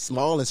dominant because he's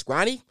small and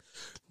scrawny?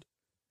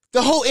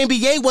 The whole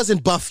NBA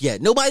wasn't buff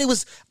yet. Nobody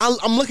was,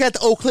 I'm looking at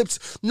the old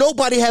clips,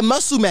 nobody had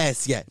muscle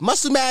mass yet.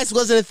 Muscle mass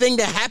wasn't a thing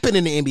that happened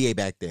in the NBA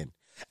back then.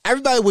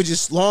 Everybody was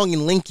just long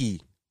and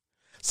lanky.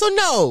 So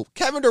no,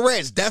 Kevin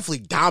Durant's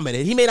definitely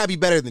dominant. He may not be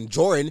better than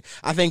Jordan.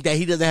 I think that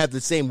he doesn't have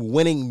the same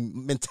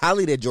winning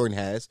mentality that Jordan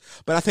has,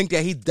 but I think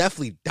that he's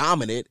definitely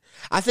dominant.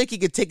 I think he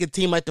could take a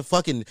team like the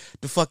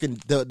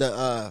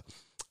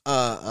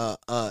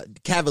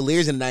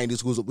Cavaliers in the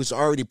 90s, which was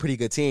already a pretty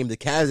good team, the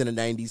Cavs in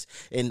the 90s,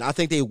 and I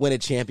think they win a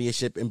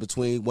championship in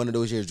between one of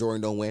those years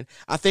Jordan don't win.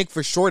 I think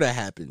for sure that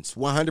happens.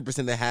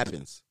 100% that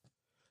happens.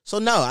 So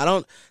no, I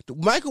don't.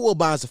 Michael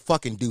Wilbon's a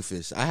fucking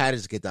doofus. I had to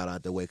just get that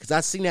out the way because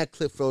I seen that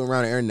clip floating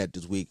around the internet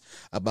this week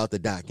about the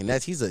doc, and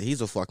he's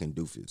a fucking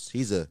doofus.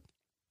 He's a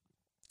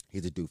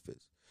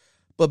doofus.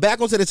 But back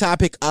onto the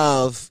topic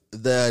of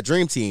the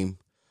Dream Team,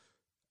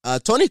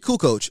 Tony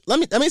Kukoc.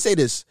 Let me say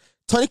this: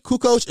 Tony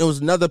Kukoc, it was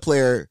another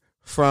player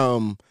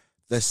from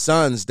the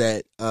Suns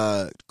that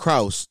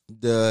Krause,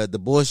 the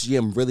Bulls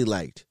GM, really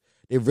liked.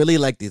 They really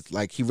liked it.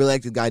 Like, he really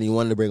liked the guy, and he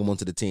wanted to bring him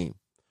onto the team.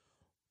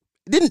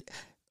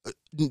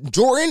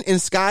 Jordan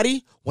and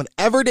Scottie,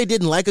 whenever they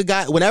didn't like a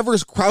guy, whenever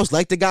Krause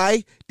liked a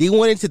guy, they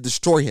wanted to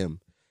destroy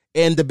him.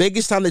 And the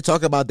biggest time they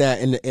talk about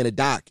that in a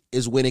doc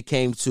is when it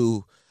came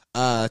to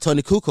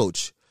Tony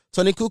Kukoc.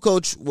 Tony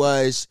Kukoc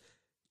was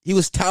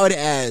touted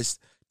as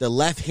the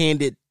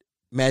left-handed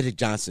Magic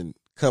Johnson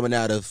coming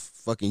out of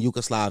fucking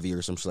Yugoslavia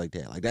or some shit like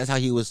that. Like, that's how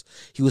he was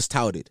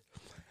touted.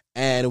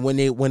 And when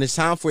it's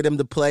time for them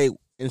to play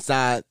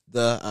inside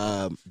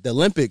the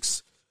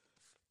Olympics,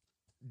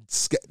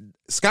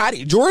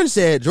 Jordan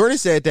said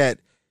that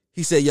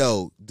he said,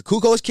 yo, the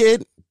Kukoc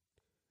kid,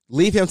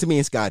 leave him to me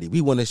and Scottie.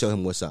 We want to show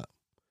him what's up.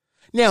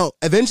 Now,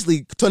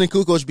 eventually, Tony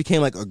Kukoc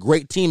became like a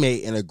great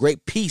teammate and a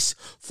great piece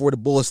for the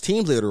Bulls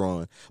team later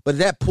on. But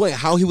at that point,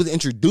 how he was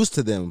introduced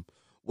to them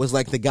was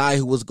like the guy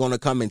who was going to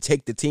come and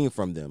take the team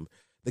from them.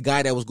 The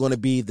guy that was going to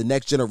be the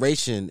next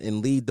generation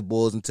and lead the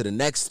Bulls into the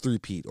next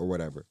three-peat or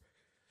whatever.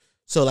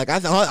 So, like, I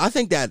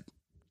think that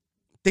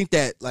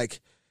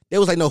like, they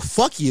was like, no,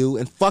 fuck you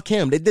and fuck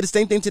him. They did the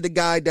same thing to the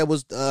guy that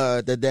was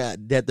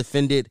that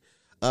defended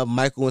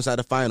Michael inside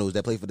the finals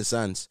that played for the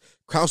Suns.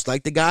 Krause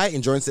liked the guy,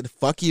 and Jordan said,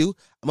 fuck you.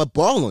 I'm a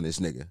ball on this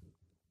nigga.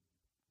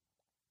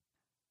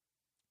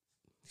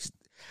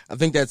 I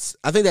think that's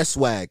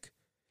swag.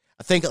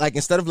 I think, like,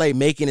 instead of like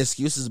making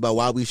excuses about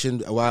why he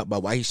shouldn't be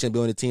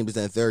on the team, this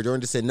and third,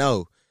 Jordan just said,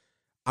 no,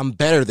 I'm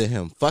better than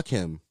him. Fuck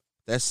him.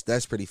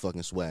 That's pretty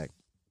fucking swag.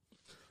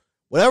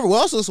 What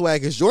also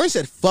swag is Jordan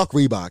said, fuck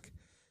Reebok.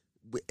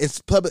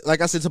 It's like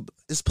I said,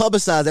 it's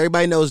publicized.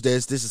 Everybody knows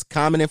this. This is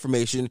common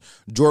information.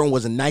 Jordan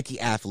was a Nike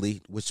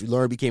athlete, which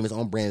Lauren became his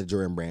own brand, the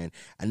Jordan brand.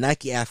 A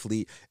Nike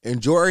athlete,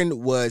 and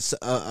Jordan was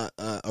a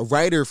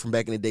writer from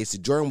back in the day. So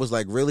Jordan was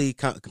like really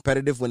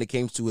competitive when it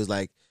came to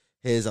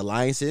his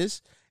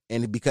alliances,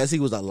 and because he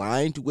was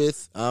aligned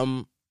with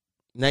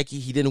Nike,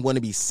 he didn't want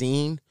to be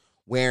seen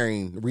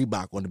wearing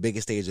Reebok on the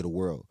biggest stage of the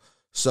world.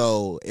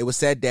 So it was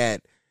said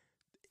that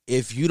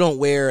if you don't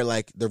wear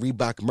like the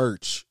Reebok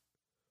merch,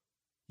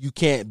 you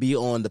can't be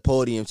on the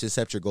podium to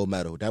accept your gold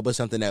medal. That was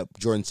something that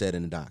Jordan said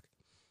in the doc.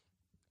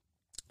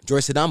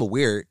 Jordan said, I'm a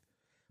weird,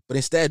 but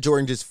instead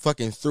Jordan just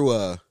fucking threw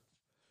a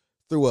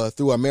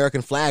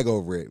American flag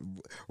over it.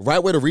 Right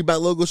where the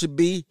Reebok logo should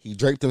be, he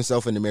draped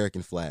himself in the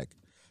American flag.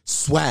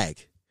 Swag.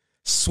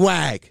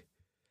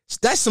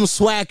 That's some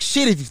swag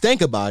shit if you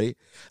think about it.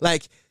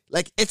 Like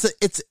like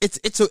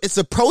it's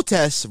a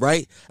protest,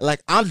 right?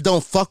 Like I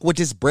don't fuck with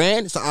this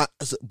brand,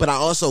 but I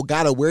also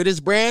gotta wear this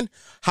brand.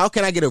 How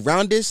can I get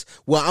around this?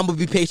 Well, I'm gonna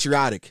be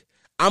patriotic.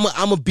 I'm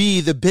gonna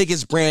be the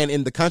biggest brand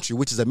in the country,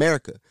 which is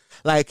America.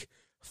 Like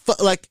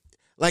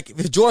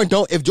if Jordan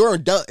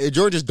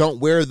just don't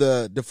wear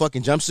the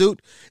fucking jumpsuit,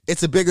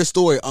 it's a bigger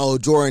story. Oh,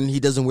 Jordan, he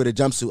doesn't wear the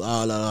jumpsuit.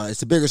 Oh, no,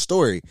 it's a bigger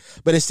story.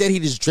 But instead, he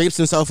just drapes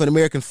himself in an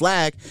American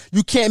flag.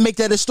 You can't make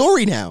that a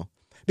story now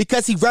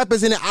because he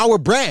represented our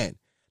brand.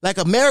 Like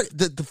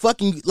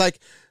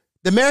the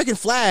American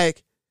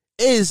flag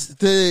is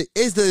the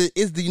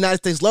United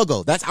States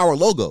logo. That's our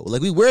logo.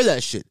 Like we wear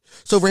that shit.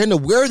 So for him to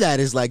wear that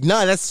is like,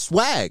 nah, that's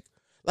swag.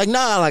 Like,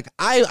 nah, like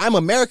I'm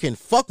American.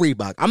 Fuck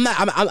Reebok. I'm not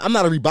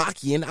a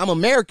Reebokian. I'm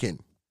American.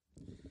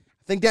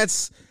 I think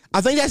that's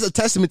a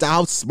testament to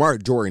how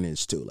smart Jordan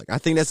is too. Like I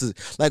think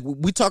like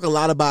we talk a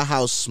lot about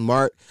how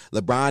smart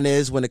LeBron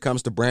is when it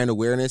comes to brand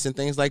awareness and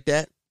things like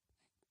that.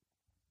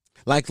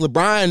 Like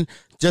LeBron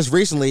just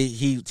recently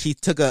he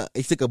took a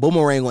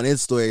boomerang on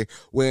his story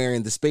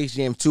wearing the Space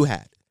Jam 2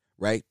 hat,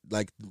 right?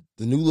 Like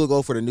the new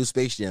logo for the new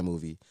Space Jam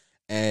movie.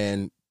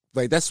 And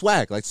like that's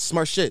swag, like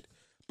smart shit.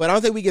 But I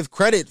don't think we give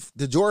credit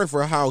to Jordan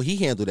for how he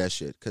handled that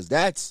shit. Cause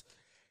that's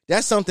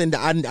something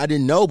that I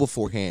didn't know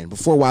beforehand,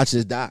 before watching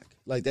this doc.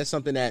 Like that's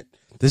something that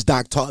this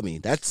doc taught me.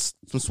 That's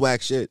some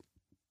swag shit.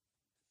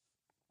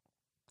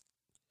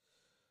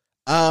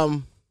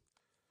 While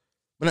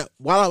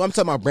I'm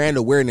talking about brand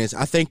awareness,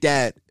 I think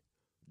that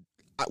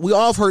we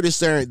all have heard the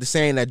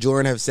saying that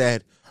Jordan have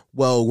said,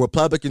 well,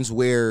 Republicans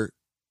wear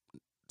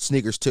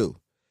sneakers too.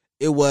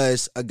 It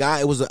was a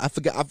guy, I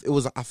forget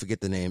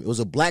the name. It was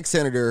a black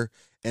senator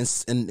in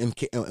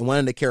one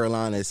of the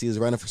Carolinas. He was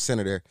running for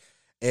senator,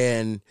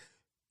 and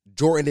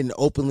Jordan didn't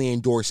openly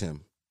endorse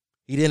him.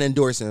 He didn't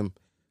endorse him,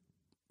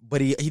 but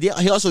he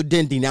also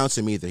didn't denounce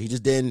him either. He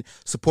just didn't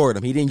support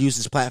him. He didn't use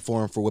his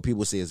platform for what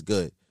people say is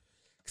good.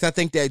 Because I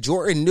think that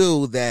Jordan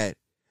knew that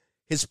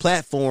his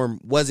platform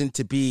wasn't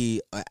to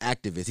be an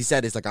activist. He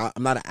said it's like, I'm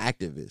not an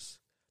activist.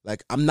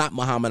 Like, I'm not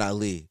Muhammad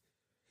Ali.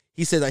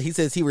 He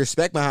says he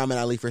respect Muhammad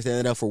Ali for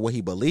standing up for what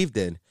he believed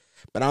in,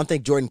 but I don't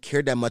think Jordan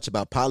cared that much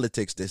about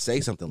politics to say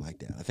something like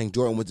that. I think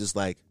Jordan was just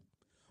like,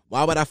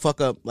 why would I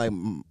fuck up like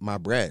my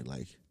bread?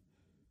 Like,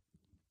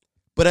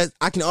 but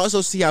I can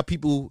also see how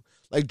people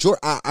like Jordan.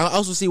 I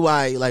also see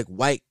why like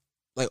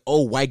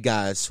old white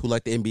guys who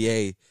like the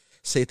NBA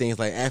say things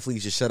like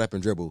athletes just shut up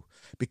and dribble,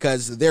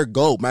 because their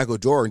GOAT, Michael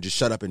Jordan, just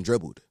shut up and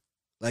dribbled.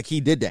 Like he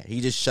did that.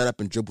 He just shut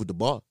up and dribbled the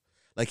ball.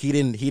 Like he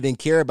didn't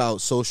care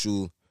about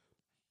social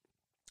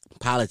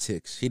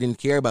politics. He didn't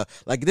care about,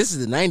 like, this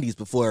is the 90s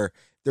before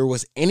there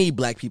was any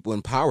black people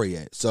in power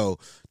yet. So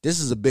this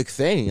is a big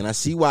thing, and I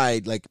see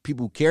why like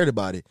people cared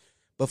about it.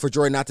 But for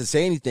Jordan not to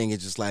say anything,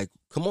 it's just like,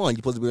 come on, you're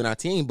supposed to be on our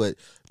team. But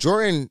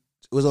Jordan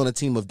was on a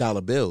team of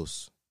dollar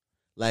bills.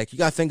 Like, you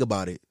gotta think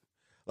about it.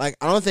 Like,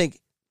 I don't think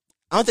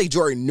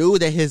Jordan knew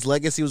that his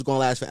legacy was gonna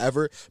last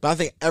forever. But I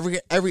think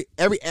every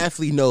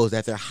athlete knows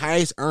that their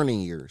highest earning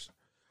years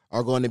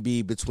are going to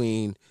be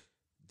between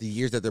the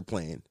years that they're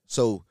playing.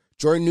 So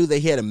Jordan knew that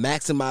he had to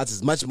maximize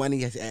as much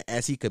money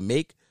as he could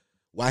make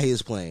while he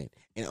was playing.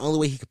 And the only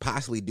way he could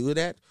possibly do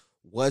that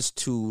was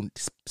to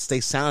stay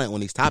silent on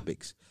these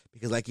topics.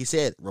 Because like he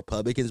said,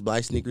 Republicans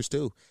buy sneakers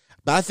too.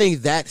 But I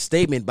think that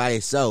statement by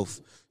itself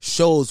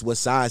shows what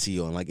side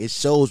he's on. Like, it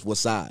shows what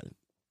side.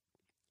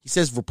 He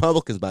says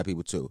Republicans buy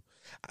people too.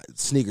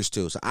 Sneakers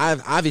too. So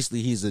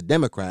obviously he's a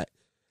Democrat.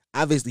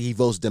 Obviously he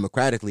votes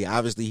democratically.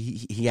 Obviously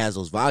he has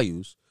those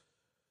values.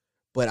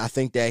 But I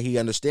think that he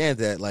understands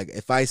that, like,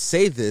 if I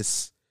say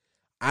this,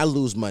 I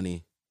lose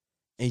money,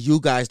 and you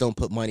guys don't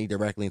put money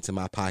directly into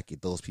my pocket.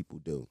 Those people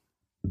do.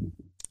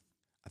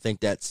 I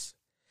think that's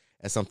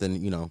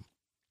something,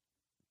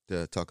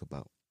 to talk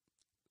about.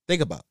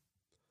 Think about.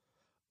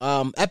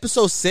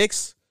 Episode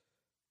 6.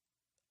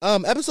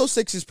 Episode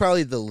 6 is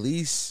probably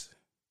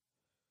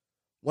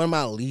one of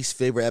my least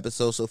favorite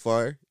episodes so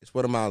far. It's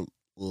one of my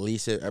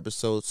least favorite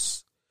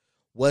episodes.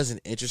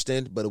 Wasn't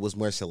interesting, but it was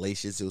more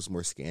salacious. It was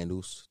more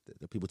scandals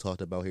that people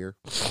talked about here.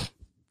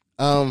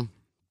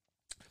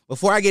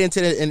 Before I get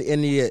into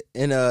any of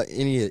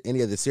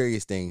the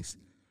serious things,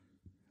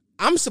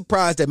 I'm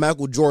surprised that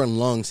Michael Jordan's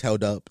lungs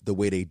held up the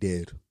way they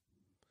did.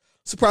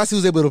 Surprised he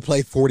was able to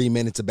play 40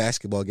 minutes of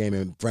basketball game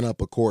and run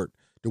up a court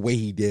the way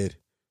he did.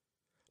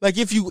 Like,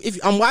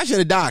 if I'm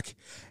watching a doc,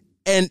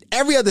 and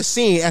every other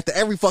scene after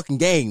every fucking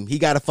game, he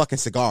got a fucking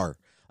cigar.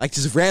 Like,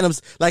 just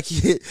randoms,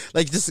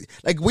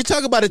 we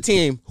talk about a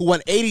team who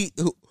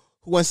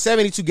won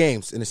 72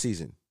 games in a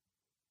season.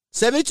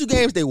 72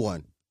 games they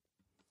won.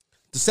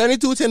 The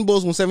 72-10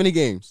 Bulls won 70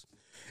 games.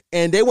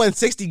 And they won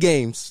 60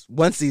 games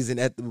one season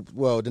the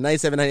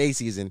 97-98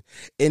 season.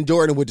 And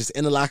Jordan was just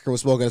in the locker room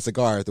smoking a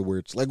cigar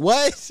afterwards. Like,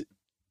 what?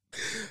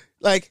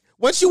 Like,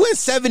 once you win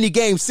 70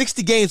 games,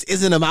 60 games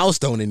isn't a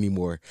milestone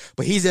anymore.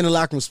 But he's in the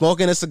locker room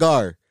smoking a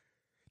cigar.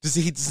 This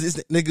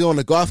nigga on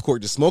the golf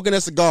court just smoking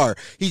a cigar.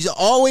 He's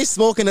always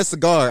smoking a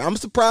cigar. I'm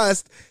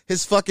surprised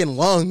his fucking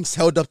lungs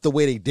held up the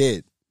way they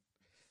did.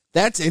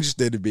 That's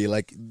interesting to me.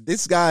 Like,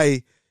 this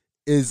guy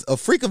is a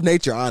freak of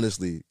nature,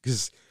 honestly,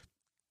 because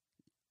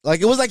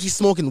like it was like he's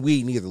smoking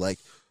weed neither. Like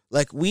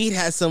weed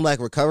has some like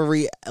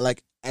recovery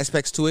like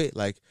aspects to it,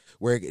 like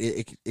where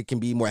it can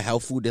be more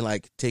helpful than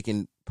like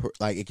taking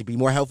like it can be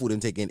more helpful than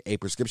taking a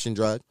prescription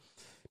drug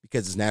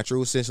because it's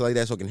natural, essentially like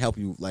that, so it can help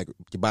you like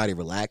your body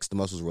relax, the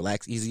muscles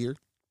relax easier.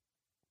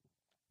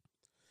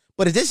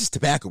 But this is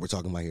tobacco we're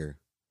talking about here.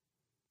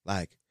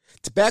 Like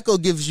tobacco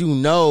gives you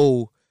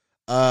no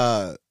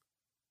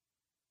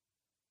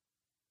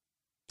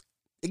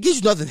it gives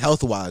you nothing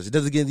health wise. It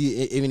doesn't give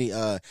you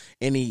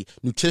any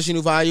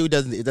nutritional value. It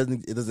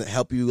doesn't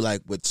help you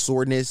like with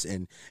soreness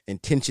and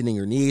tension in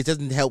your knees. It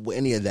doesn't help with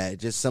any of that.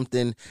 It's just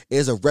something. It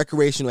is a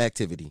recreational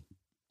activity.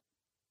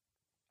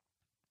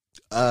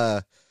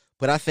 But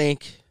I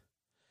think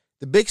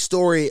the big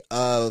story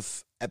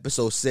of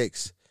episode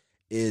 6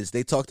 is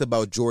they talked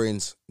about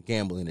Jordan's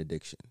gambling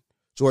addiction.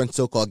 Jordan's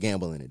so-called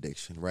gambling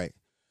addiction, right?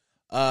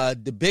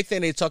 The big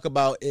thing they talk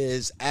about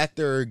is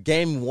after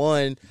game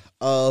 1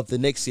 of the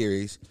Knicks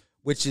series,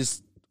 which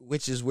is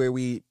where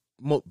we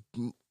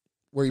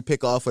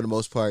pick off for the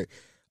most part.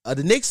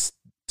 The Knicks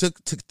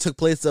took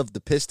place of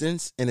the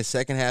Pistons in the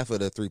second half of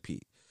the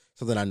three-peat.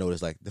 Something I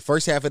noticed, like the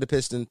first half of the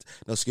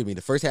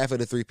the first half of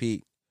the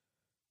three-peat,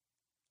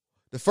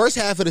 the first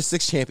half of the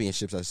 6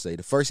 championships, I should say,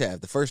 the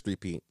first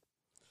three-peat,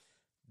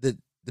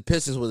 the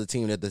Pistons were the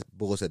team that the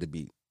Bulls had to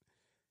beat.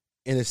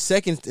 In the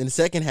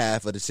second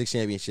half of the 6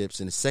 championships,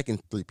 in the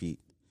second three-peat,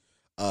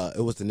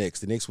 it was the Knicks.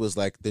 The Knicks was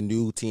like the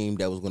new team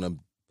that was going to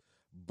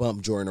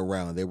bump Jordan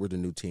around. They were the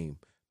new team,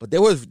 but they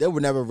were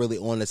never really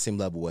on the same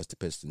level as the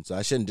Pistons. So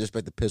I shouldn't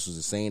disrespect the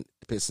Pistons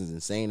in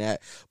saying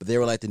that, but they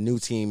were like the new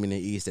team in the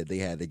East that they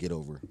had to get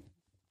over.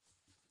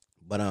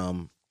 But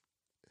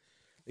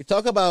they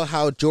talk about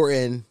how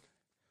Jordan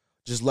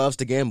just loves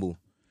to gamble.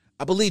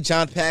 I believe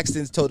John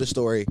Paxson told the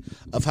story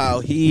of how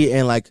he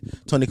and like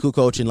Tony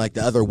Kukoc and like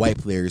the other white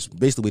players,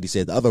 basically what he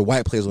said, the other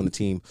white players on the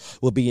team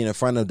would be in the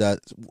front of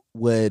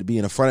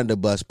the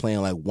bus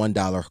playing like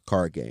 $1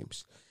 card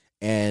games,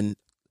 and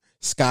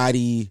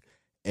Scotty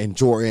and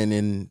Jordan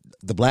and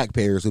the black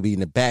players would be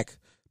in the back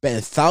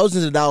betting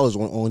thousands of dollars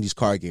on these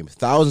card games,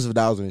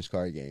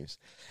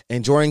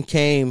 And Jordan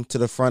came to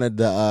the front of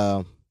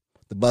the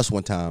bus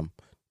one time,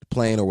 the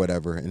plane or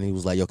whatever, and he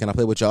was like, "Yo, can I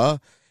play with y'all?"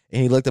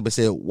 And he looked up and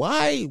said,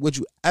 "Why would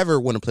you ever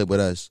want to play with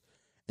us?"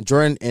 And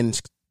Jordan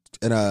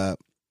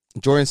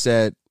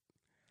said,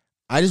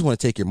 "I just want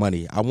to take your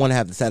money. I want to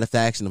have the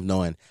satisfaction of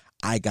knowing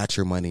I got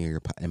your money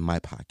in my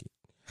pocket."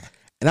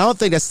 And I don't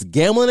think that's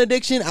gambling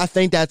addiction. I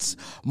think that's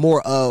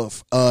more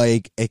of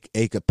a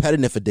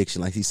competitive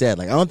addiction, like he said.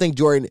 Like I don't think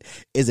Jordan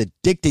is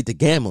addicted to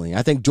gambling.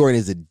 I think Jordan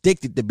is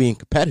addicted to being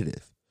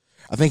competitive.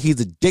 I think he's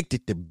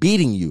addicted to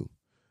beating you.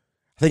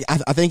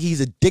 I think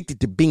he's addicted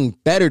to being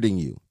better than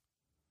you.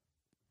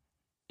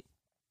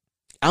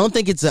 I don't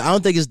think it's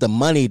the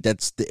money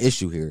that's the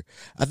issue here.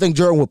 I think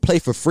Jordan would play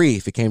for free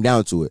if it came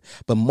down to it.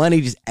 But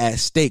money just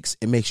adds stakes.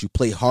 It makes you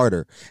play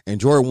harder.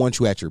 And Jordan wants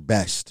you at your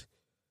best.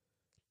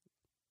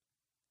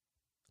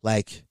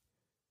 Like,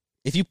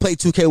 if you play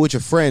 2K with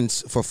your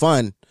friends for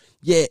fun,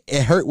 yeah,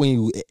 it hurt when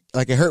you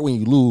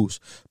lose.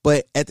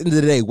 But at the end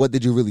of the day, what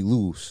did you really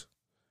lose?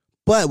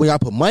 But when y'all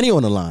put money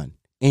on the line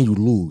and you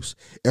lose,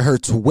 it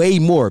hurts way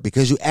more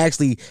because you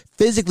actually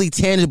physically,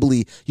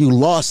 tangibly, you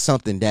lost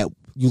something that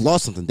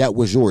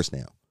was yours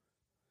now.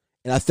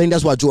 And I think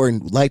that's why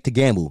Jordan liked to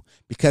gamble,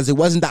 because it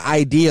wasn't the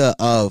idea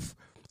of,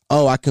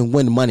 oh, I can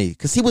win money.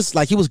 Because he was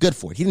good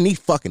for it. He didn't need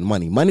fucking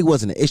money. Money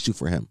wasn't an issue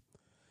for him.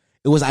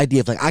 It was the idea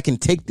of like, I can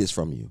take this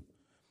from you.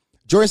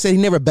 Jordan said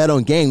he never bet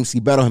on games.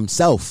 He bet on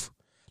himself.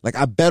 Like,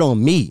 I bet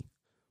on me.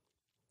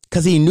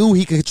 Because he knew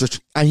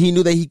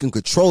that he can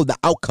control the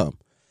outcome.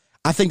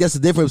 I think that's the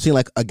difference between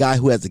like a guy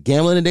who has a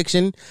gambling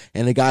addiction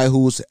and a guy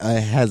who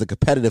has a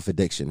competitive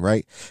addiction,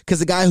 right? Because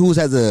the guy who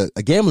has a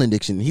gambling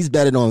addiction, he's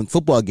betting on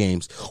football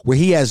games where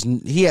he has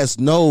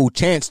no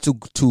chance to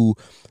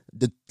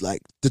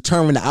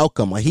determine the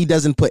outcome. Like, he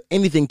doesn't put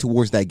anything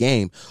towards that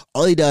game.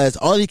 All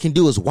he can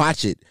do is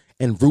watch it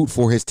and root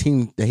for his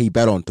team that he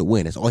bet on to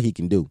win. That's all he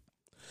can do.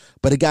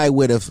 But a guy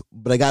with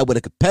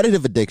a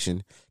competitive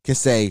addiction can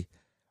say,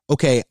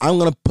 okay, I'm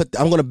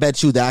gonna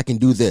bet you that I can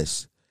do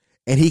this.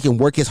 And he can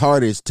work his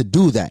hardest to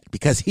do that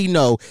because he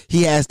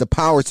has the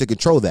power to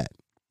control that.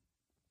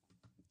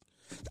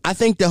 I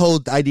think the whole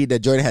idea that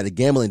Jordan had a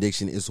gambling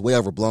addiction is way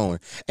overblown.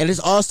 And it's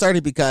all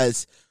started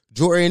because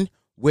Jordan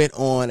went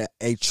on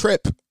a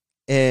trip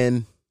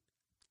in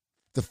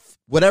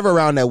whatever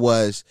round that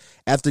was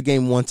after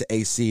game 1 to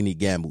AC, and he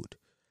gambled.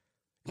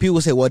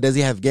 People say, well, does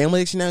he have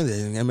gambling addiction now?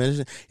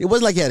 It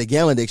wasn't like he had a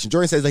gambling addiction.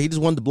 Jordan says like he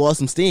just wanted to blow off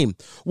some steam,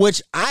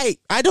 which I'm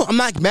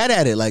not mad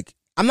at it. Like,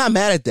 I'm not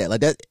mad at that. Like,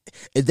 that,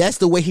 if that's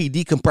the way he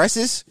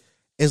decompresses,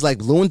 is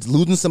like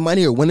losing some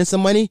money or winning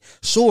some money,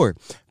 sure.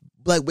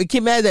 Like, we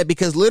get mad at that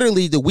because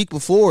literally the week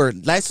before,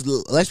 last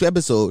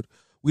episode,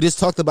 we just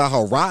talked about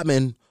how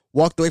Rodman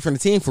walked away from the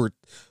team for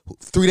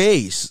 3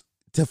 days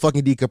to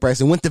fucking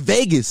decompress and went to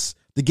Vegas,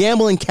 the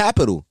gambling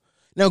capital.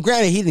 Now,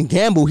 granted, he didn't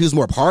gamble; he was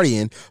more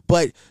partying.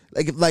 But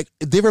like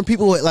different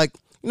people, like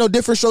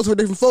different strokes for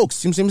different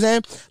folks. You see what I'm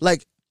saying?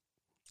 Like,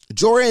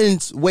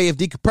 Jordan's way of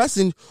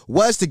decompressing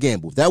was to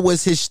gamble. That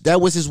was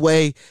his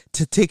way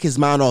to take his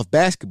mind off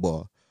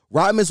basketball.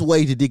 Rodman's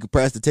way to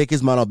decompress, to take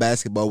his mind off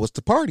basketball, was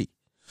to party.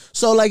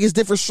 So, like, it's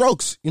different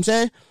strokes. You know what I'm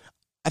saying?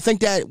 I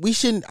think that we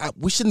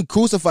shouldn't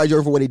crucify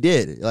Jordan for what he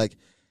did. Like,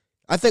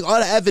 I think all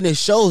the evidence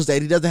shows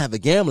that he doesn't have a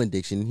gambling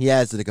addiction. He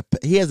has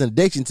an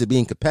addiction to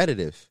being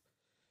competitive.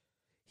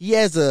 He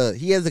has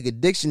an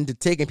addiction to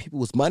taking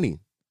people's money.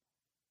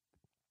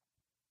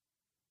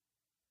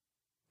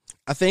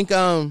 I think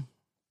the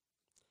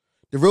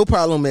real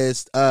problem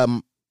is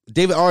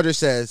David Archer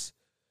says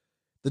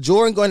the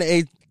Jordan going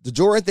to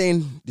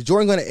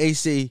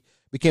AC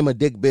became a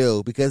dick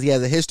bill because he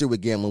has a history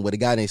with gambling with a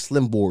guy named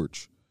Slim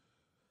Borge.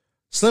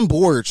 Slim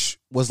Borge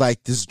was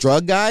like this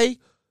drug guy,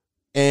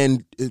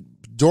 and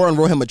Jordan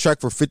wrote him a check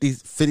for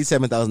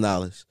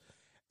 $57,000.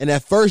 And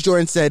at first,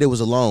 Jordan said it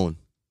was a loan,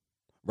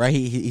 right?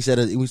 He said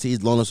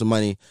he'd loaned him some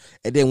money.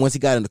 And then once he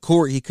got into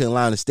court, he couldn't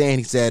lie on the stand.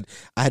 He said,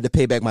 I had to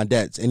pay back my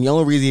debts. And the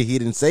only reason he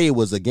didn't say it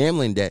was a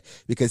gambling debt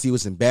because he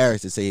was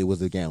embarrassed to say it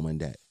was a gambling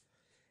debt.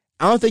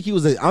 I don't think he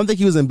was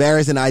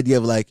embarrassed in the idea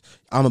of, like,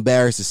 I'm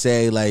embarrassed to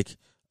say, like,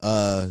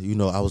 I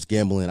was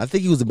gambling. I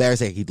think he was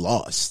embarrassed that he'd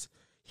lost.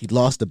 He'd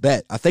lost the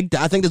bet. I think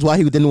that's why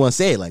he didn't want to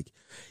say it. Like,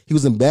 he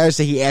was embarrassed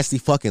that he actually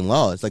fucking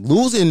lost. Like,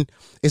 losing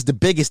is the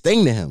biggest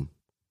thing to him.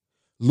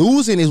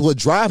 Losing is what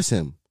drives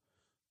him.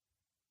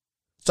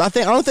 So I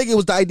don't think it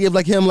was the idea of,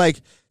 like, him,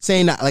 like,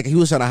 saying that, like, he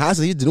was trying to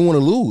hustle. He didn't want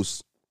to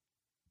lose.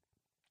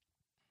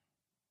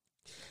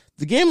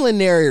 The gambling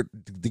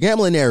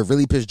narrative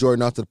really pissed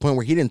Jordan off to the point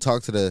where he didn't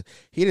talk to the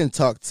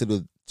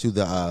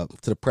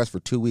press for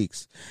 2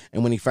 weeks.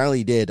 And when he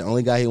finally did, the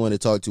only guy he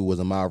wanted to talk to was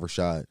Ahmad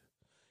Rashad.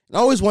 And I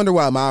always wonder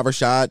why Ahmad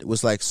Rashad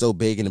was, like, so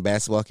big in the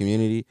basketball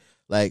community.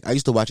 Like, I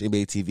used to watch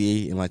NBA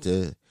TV in, like,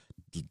 the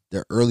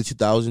early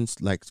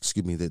 2000s, like,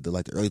 excuse me, the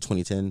early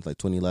 2010s, like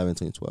 2011,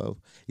 2012.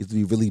 He used to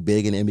be really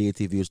big in NBA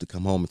TV. I used to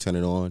come home and turn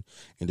it on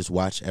and just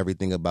watch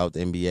everything about the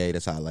NBA.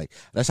 That's how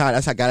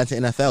I got into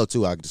NFL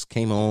too. I just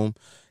came home.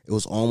 It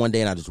was on one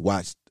day and I just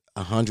watched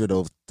 50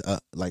 of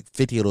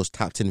those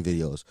top 10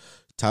 videos.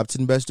 Top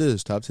 10 best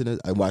is, top 10 is.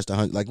 I watched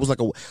 100. Like, it was like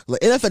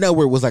NFL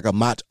Network was like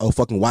a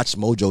fucking Watch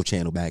Mojo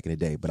channel back in the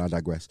day, but I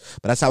digress.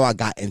 But that's how I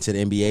got into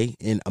the NBA.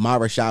 And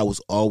Ahmad Rashad was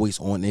always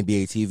on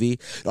NBA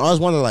TV. And I always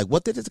wondered, like,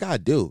 what did this guy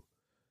do?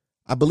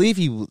 I believe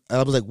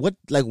I was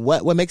like,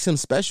 what makes him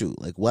special?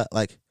 Like, what,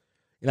 like,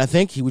 and I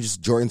think he was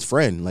just Jordan's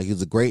friend. Like, he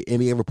was a great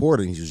NBA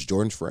reporter and he was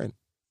Jordan's friend.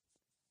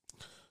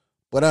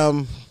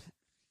 But,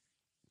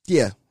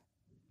 yeah.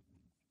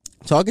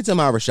 Talking to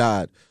Ahmad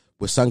Rashad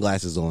with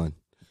sunglasses on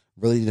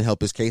really didn't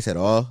help his case at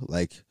all.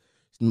 Like,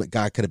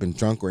 guy could have been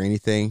drunk or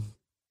anything.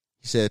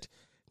 He said,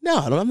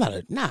 I'm not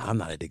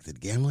addicted to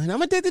gambling.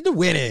 I'm addicted to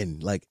winning.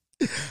 Like,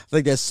 I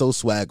think that's so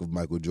swag of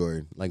Michael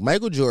Jordan. Like,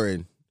 Michael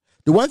Jordan,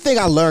 the one thing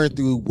I learned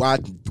through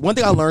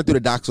the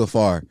doc so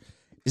far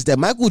is that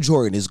Michael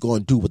Jordan is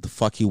going to do what the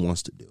fuck he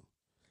wants to do.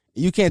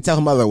 You can't tell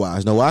him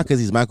otherwise. Know why? Because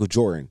he's Michael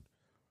Jordan.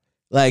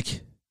 Like,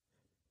 it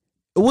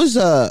was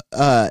at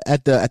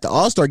the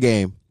All-Star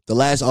game, the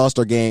last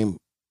All-Star game.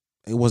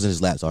 It wasn't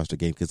his last All-Star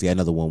game because he had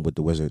another one with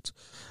the Wizards.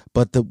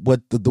 But the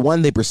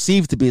one they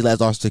perceived to be his last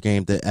All-Star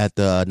game at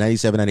the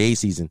 97-98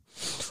 season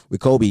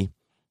with Kobe.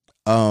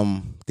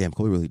 Kobe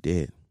really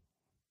did.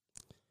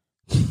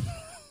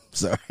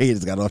 Sorry, he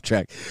just got off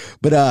track.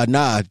 But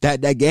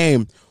that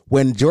game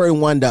when Jordan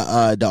won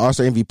the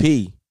All-Star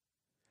MVP,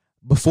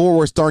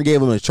 before Stern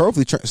gave him the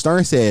trophy,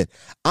 Stern said,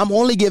 "I'm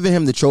only giving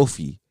him the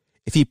trophy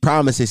if he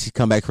promises he'd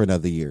come back for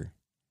another year."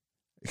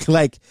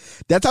 Like,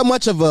 that's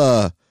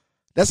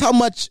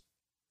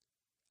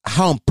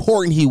how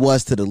important he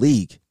was to the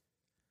league.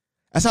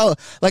 That's how,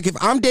 like, if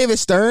I'm David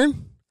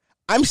Stern,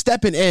 I'm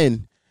stepping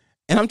in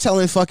and I'm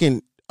telling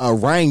fucking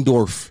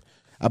Reindorf,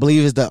 I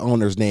believe is the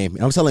owner's name,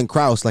 and I'm telling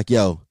Krause, like,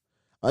 yo,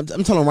 I'm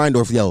telling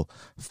Reindorf, yo,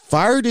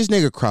 fire this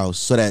nigga Krause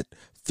so that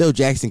Phil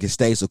Jackson can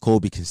stay so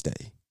Kobe can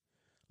stay.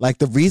 Like,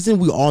 the reason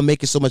we all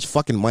making so much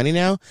fucking money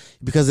now is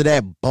because of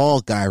that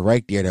bald guy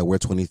right there that we're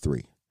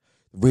 23.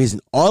 The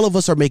reason all of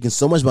us are making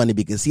so much money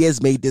because he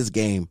has made this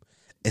game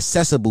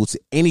accessible to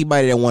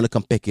anybody that want to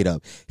come pick it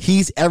up.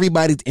 He's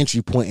everybody's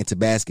entry point into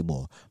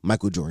basketball,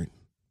 Michael Jordan.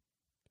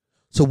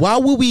 So why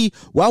would we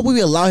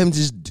allow him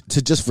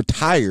to just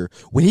retire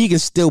when he can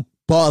still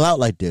ball out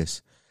like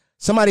this?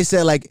 Somebody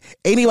said, like,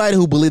 anybody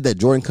who believed that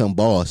Jordan couldn't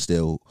ball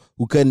still,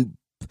 who couldn't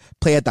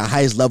play at the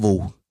highest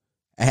level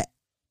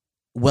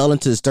well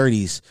into his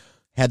 30s,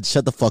 had to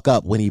shut the fuck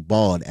up when he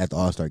balled at the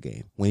All-Star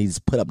game, when he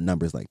just put up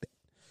numbers like that,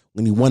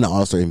 when he won the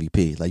All-Star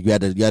MVP. Like, you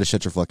had to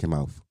shut your fucking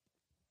mouth.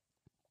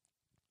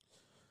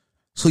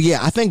 So, yeah,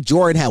 I think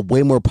Jordan had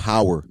way more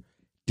power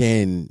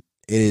than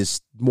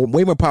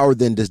way more power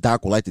than this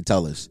doc would like to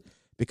tell us.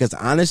 Because,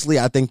 honestly,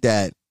 I think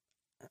that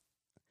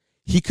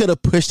he could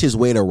have pushed his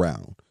weight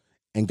around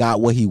and got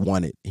what he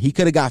wanted. He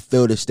could have got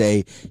Phil to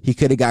stay. He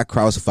could have got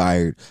Krause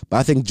fired. But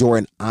I think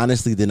Jordan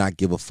honestly did not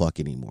give a fuck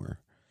anymore.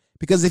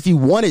 Because if he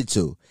wanted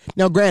to.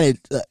 Now, granted,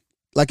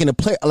 like in a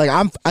player, like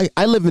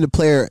I live in the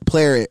player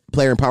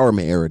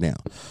empowerment era now.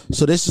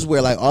 So this is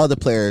where like all the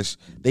players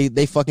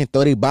they fucking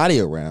throw their body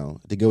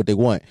around to get what they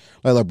want.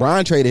 Like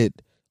LeBron traded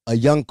a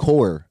young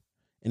core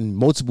and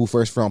multiple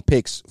first round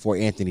picks for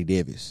Anthony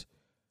Davis.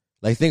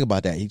 Like think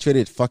about that. He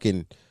traded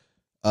fucking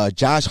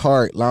Josh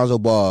Hart, Lonzo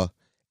Ball,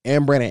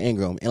 and Brandon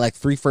Ingram, and like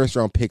 3 first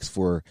round picks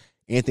for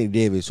Anthony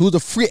Davis, who's a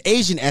free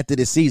agent after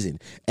this season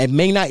and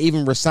may not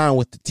even resign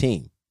with the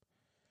team.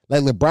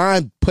 Like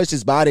LeBron pushed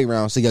his body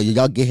around, so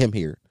y'all get him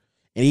here,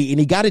 and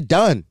he got it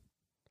done.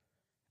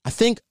 I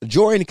think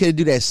Jordan could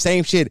do that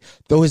same shit,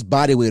 throw his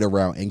body weight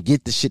around, and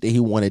get the shit that he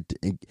wanted,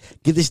 and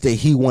get this that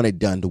he wanted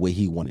done the way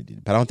he wanted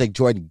it. But I don't think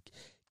Jordan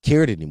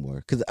cared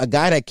anymore, because a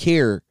guy that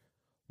cared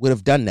would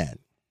have done that.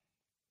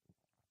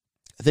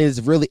 I think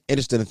it's really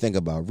interesting to think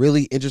about.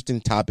 Really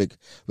interesting topic.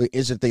 Really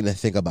interesting thing to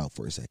think about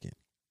for a second.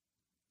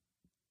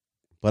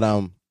 But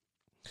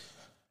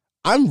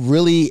I'm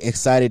really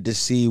excited to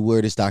see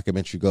where this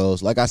documentary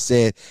goes. Like I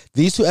said,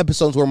 these 2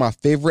 episodes were my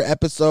favorite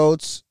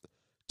episodes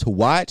to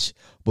watch,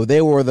 but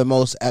they were the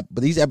most.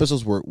 But these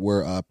episodes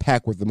were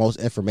packed with the most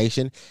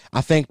information.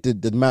 I think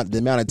the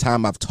amount of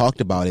time I've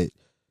talked about it.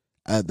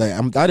 I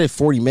did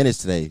 40 minutes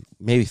today,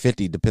 maybe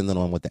 50, depending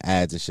on what the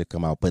ads and shit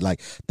come out. But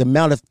like the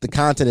amount of the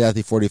content is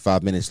actually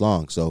 45 minutes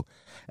long. So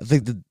I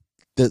think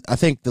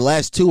the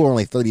last 2 are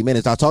only 30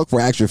 minutes. I talked for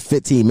an extra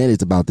 15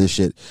 minutes about this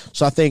shit.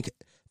 So I think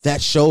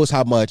that shows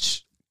how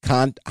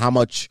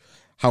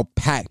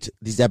packed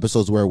these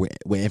episodes were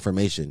with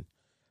information,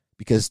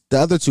 because the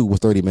other 2 were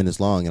 30 minutes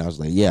long, and I was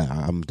like, yeah,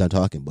 I'm done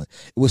talking. But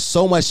it was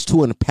so much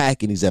to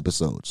unpack in these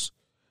episodes.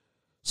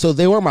 So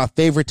they were my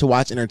favorite to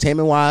watch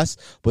entertainment wise,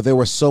 but they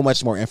were so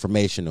much more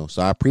informational.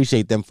 So I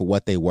appreciate them for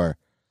what they were.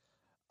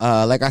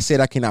 Like I said,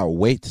 I cannot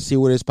wait to see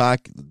where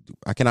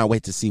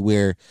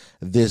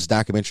this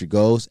documentary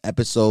goes.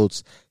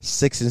 Episodes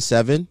 6 and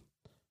 7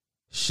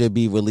 should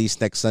be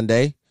released next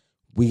Sunday.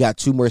 We got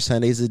 2 more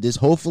Sundays of this.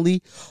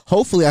 Hopefully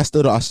I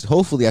still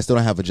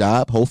don't have a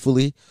job.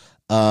 Hopefully,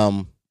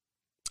 I'm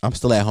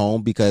still at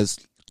home, because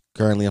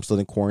currently I'm still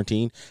in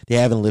quarantine. They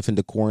haven't lifted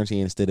the quarantine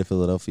in the state of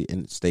Philadelphia,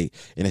 in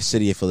the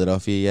city of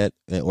Philadelphia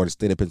yet, or the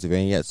state of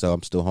Pennsylvania yet. So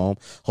I'm still home.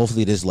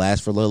 Hopefully this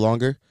lasts for a little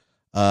longer.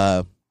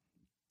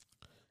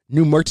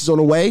 New merch is on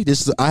the way.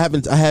 I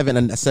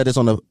haven't said this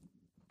on the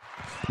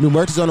new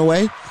merch is on the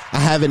way. I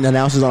haven't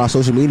announced it on our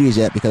social medias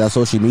yet, because our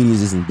social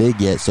medias isn't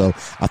big yet. So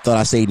I thought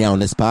I'd say it now on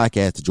this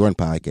podcast, the Jordan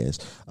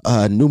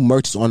Podcast. New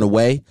merch is on the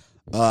way.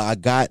 I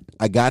got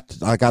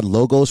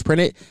logos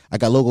printed. I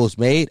got logos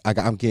made.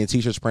 I'm getting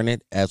t-shirts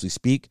printed as we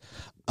speak.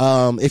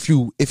 If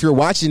you're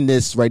watching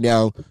this right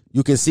now,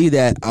 you can see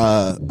that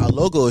our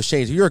logo has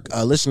changed. If you're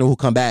a listener who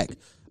come back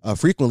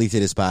frequently to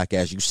this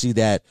podcast, you see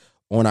that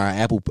on our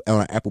Apple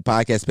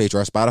Podcast page or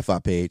our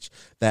Spotify page,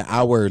 that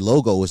our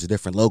logo is a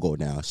different logo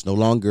now. It's no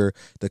longer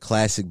the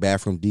classic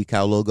bathroom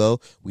decal logo.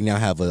 We now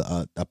have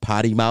a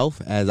potty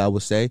mouth, as I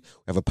would say.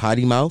 We have a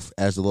potty mouth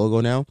as the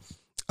logo now.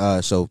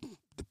 So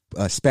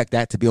expect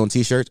that to be on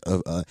t-shirts,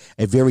 a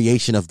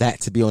variation of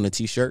that to be on a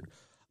t-shirt,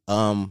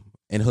 and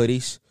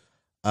hoodies.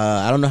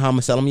 I don't know how I'm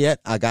gonna sell them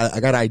yet. I got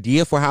an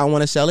idea for how I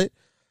want to sell it,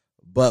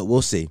 but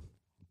we'll see.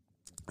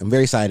 I'm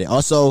very excited.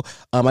 Also,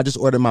 I just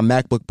ordered my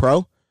MacBook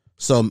Pro.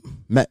 So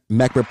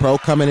MacBook Pro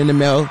coming in the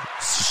mail,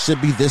 should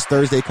be this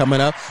Thursday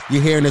coming up.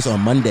 You're hearing this on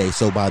Monday,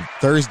 so by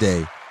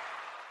Thursday,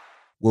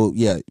 well,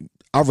 yeah,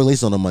 I'll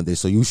release on a Monday,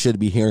 so you should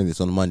be hearing this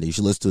on a Monday. You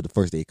should listen to it the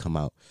first day it come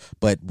out.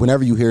 But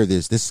whenever you hear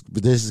this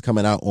is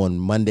coming out on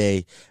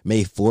Monday,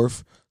 May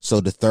 4th. So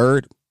the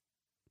 3rd,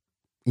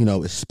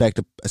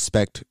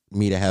 expect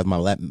me to have my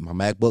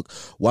MacBook.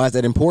 Why is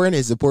that important?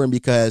 It's important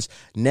because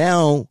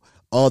now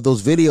all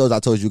those videos I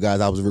told you guys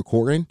I was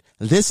recording,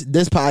 these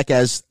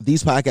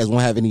podcasts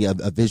won't have any a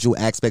visual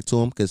aspect to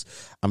them, because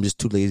I'm just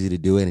too lazy to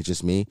do it. It's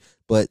just me.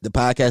 But the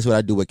podcast what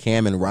I do with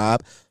Cam and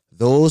Rob,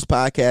 those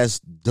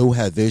podcasts do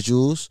have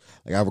visuals.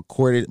 Like I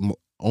recorded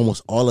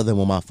almost all of them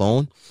on my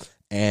phone,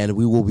 and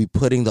we will be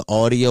putting the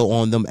audio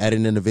on them,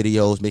 editing the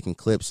videos, making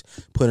clips,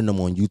 putting them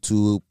on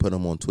YouTube, putting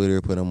them on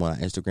Twitter, putting them on our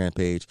Instagram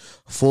page.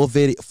 Full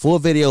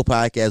video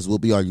podcasts will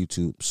be on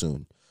YouTube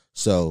soon.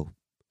 So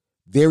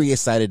very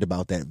excited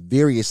about that.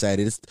 Very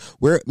excited.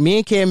 Me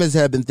and Cam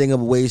have been thinking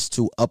of ways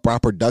to up our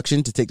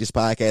production to take this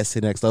podcast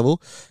to the next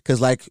level. Because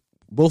like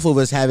both of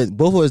us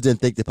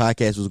didn't think the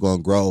podcast was going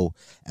to grow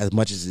as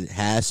much as it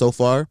has so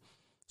far.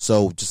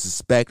 So just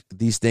expect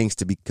these things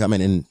to be coming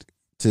in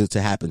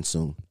to happen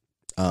soon.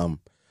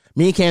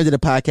 Me and Cam did a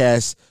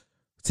podcast.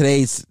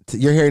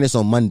 You're hearing this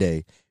on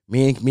Monday.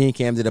 Me and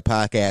Cam did a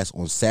podcast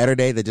on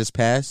Saturday that just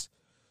passed.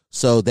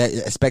 So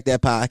expect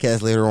that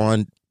podcast later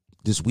on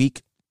this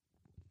week.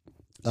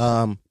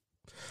 But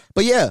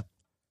yeah,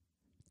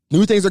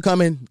 new things are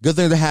coming. Good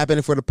things are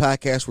happening for the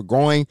podcast. We're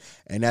growing,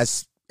 and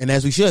as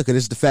we should, because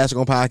this is the fastest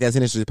growing podcast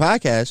in history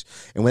podcast.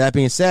 And with that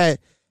being said,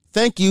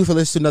 thank you for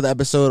listening to another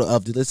episode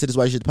of the This Is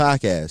Why You Should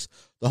podcast,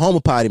 the home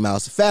of Potty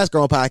Mouse, the fast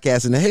growing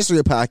podcast in the history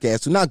of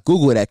podcasts. Do not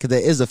Google that, because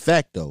there is a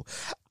fact though.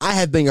 I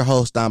have been your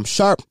host, Dom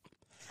Sharp.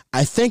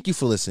 I thank you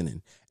for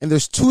listening. And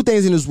there's two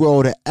things in this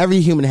world that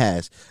every human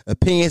has: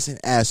 opinions and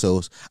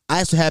assholes.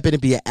 I so happen to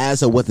be an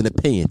asshole with an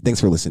opinion. Thanks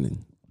for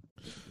listening.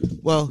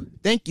 Well,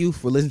 thank you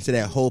for listening to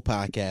that whole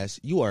podcast.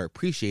 You are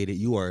appreciated.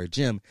 You are a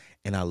gem,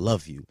 and I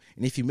love you.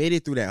 And if you made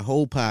it through that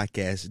whole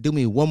podcast, do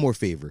me one more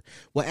favor.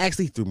 Well,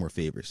 actually, three more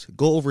favors.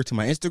 Go over to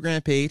my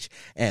Instagram page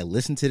and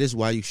listen to this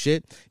while you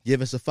shit.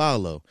 Give us a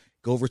follow.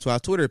 Go over to our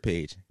Twitter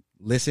page.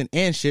 Listen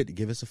and shit.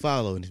 Give us a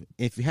follow. And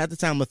if you had the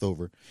time left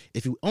over,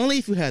 if you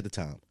had the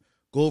time,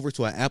 go over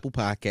to our Apple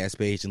Podcast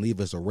page and leave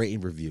us a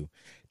rating review.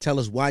 Tell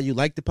us why you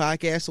like the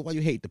podcast or why you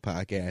hate the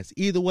podcast.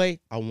 Either way,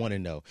 I want to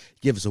know.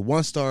 Give us a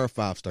 1-star or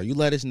 5-star. You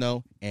let us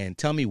know and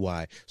tell me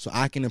why so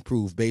I can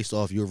improve based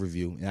off your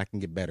review and I can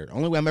get better. The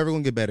only way I'm ever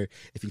going to get better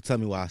if you tell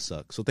me why I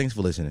suck. So thanks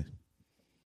for listening.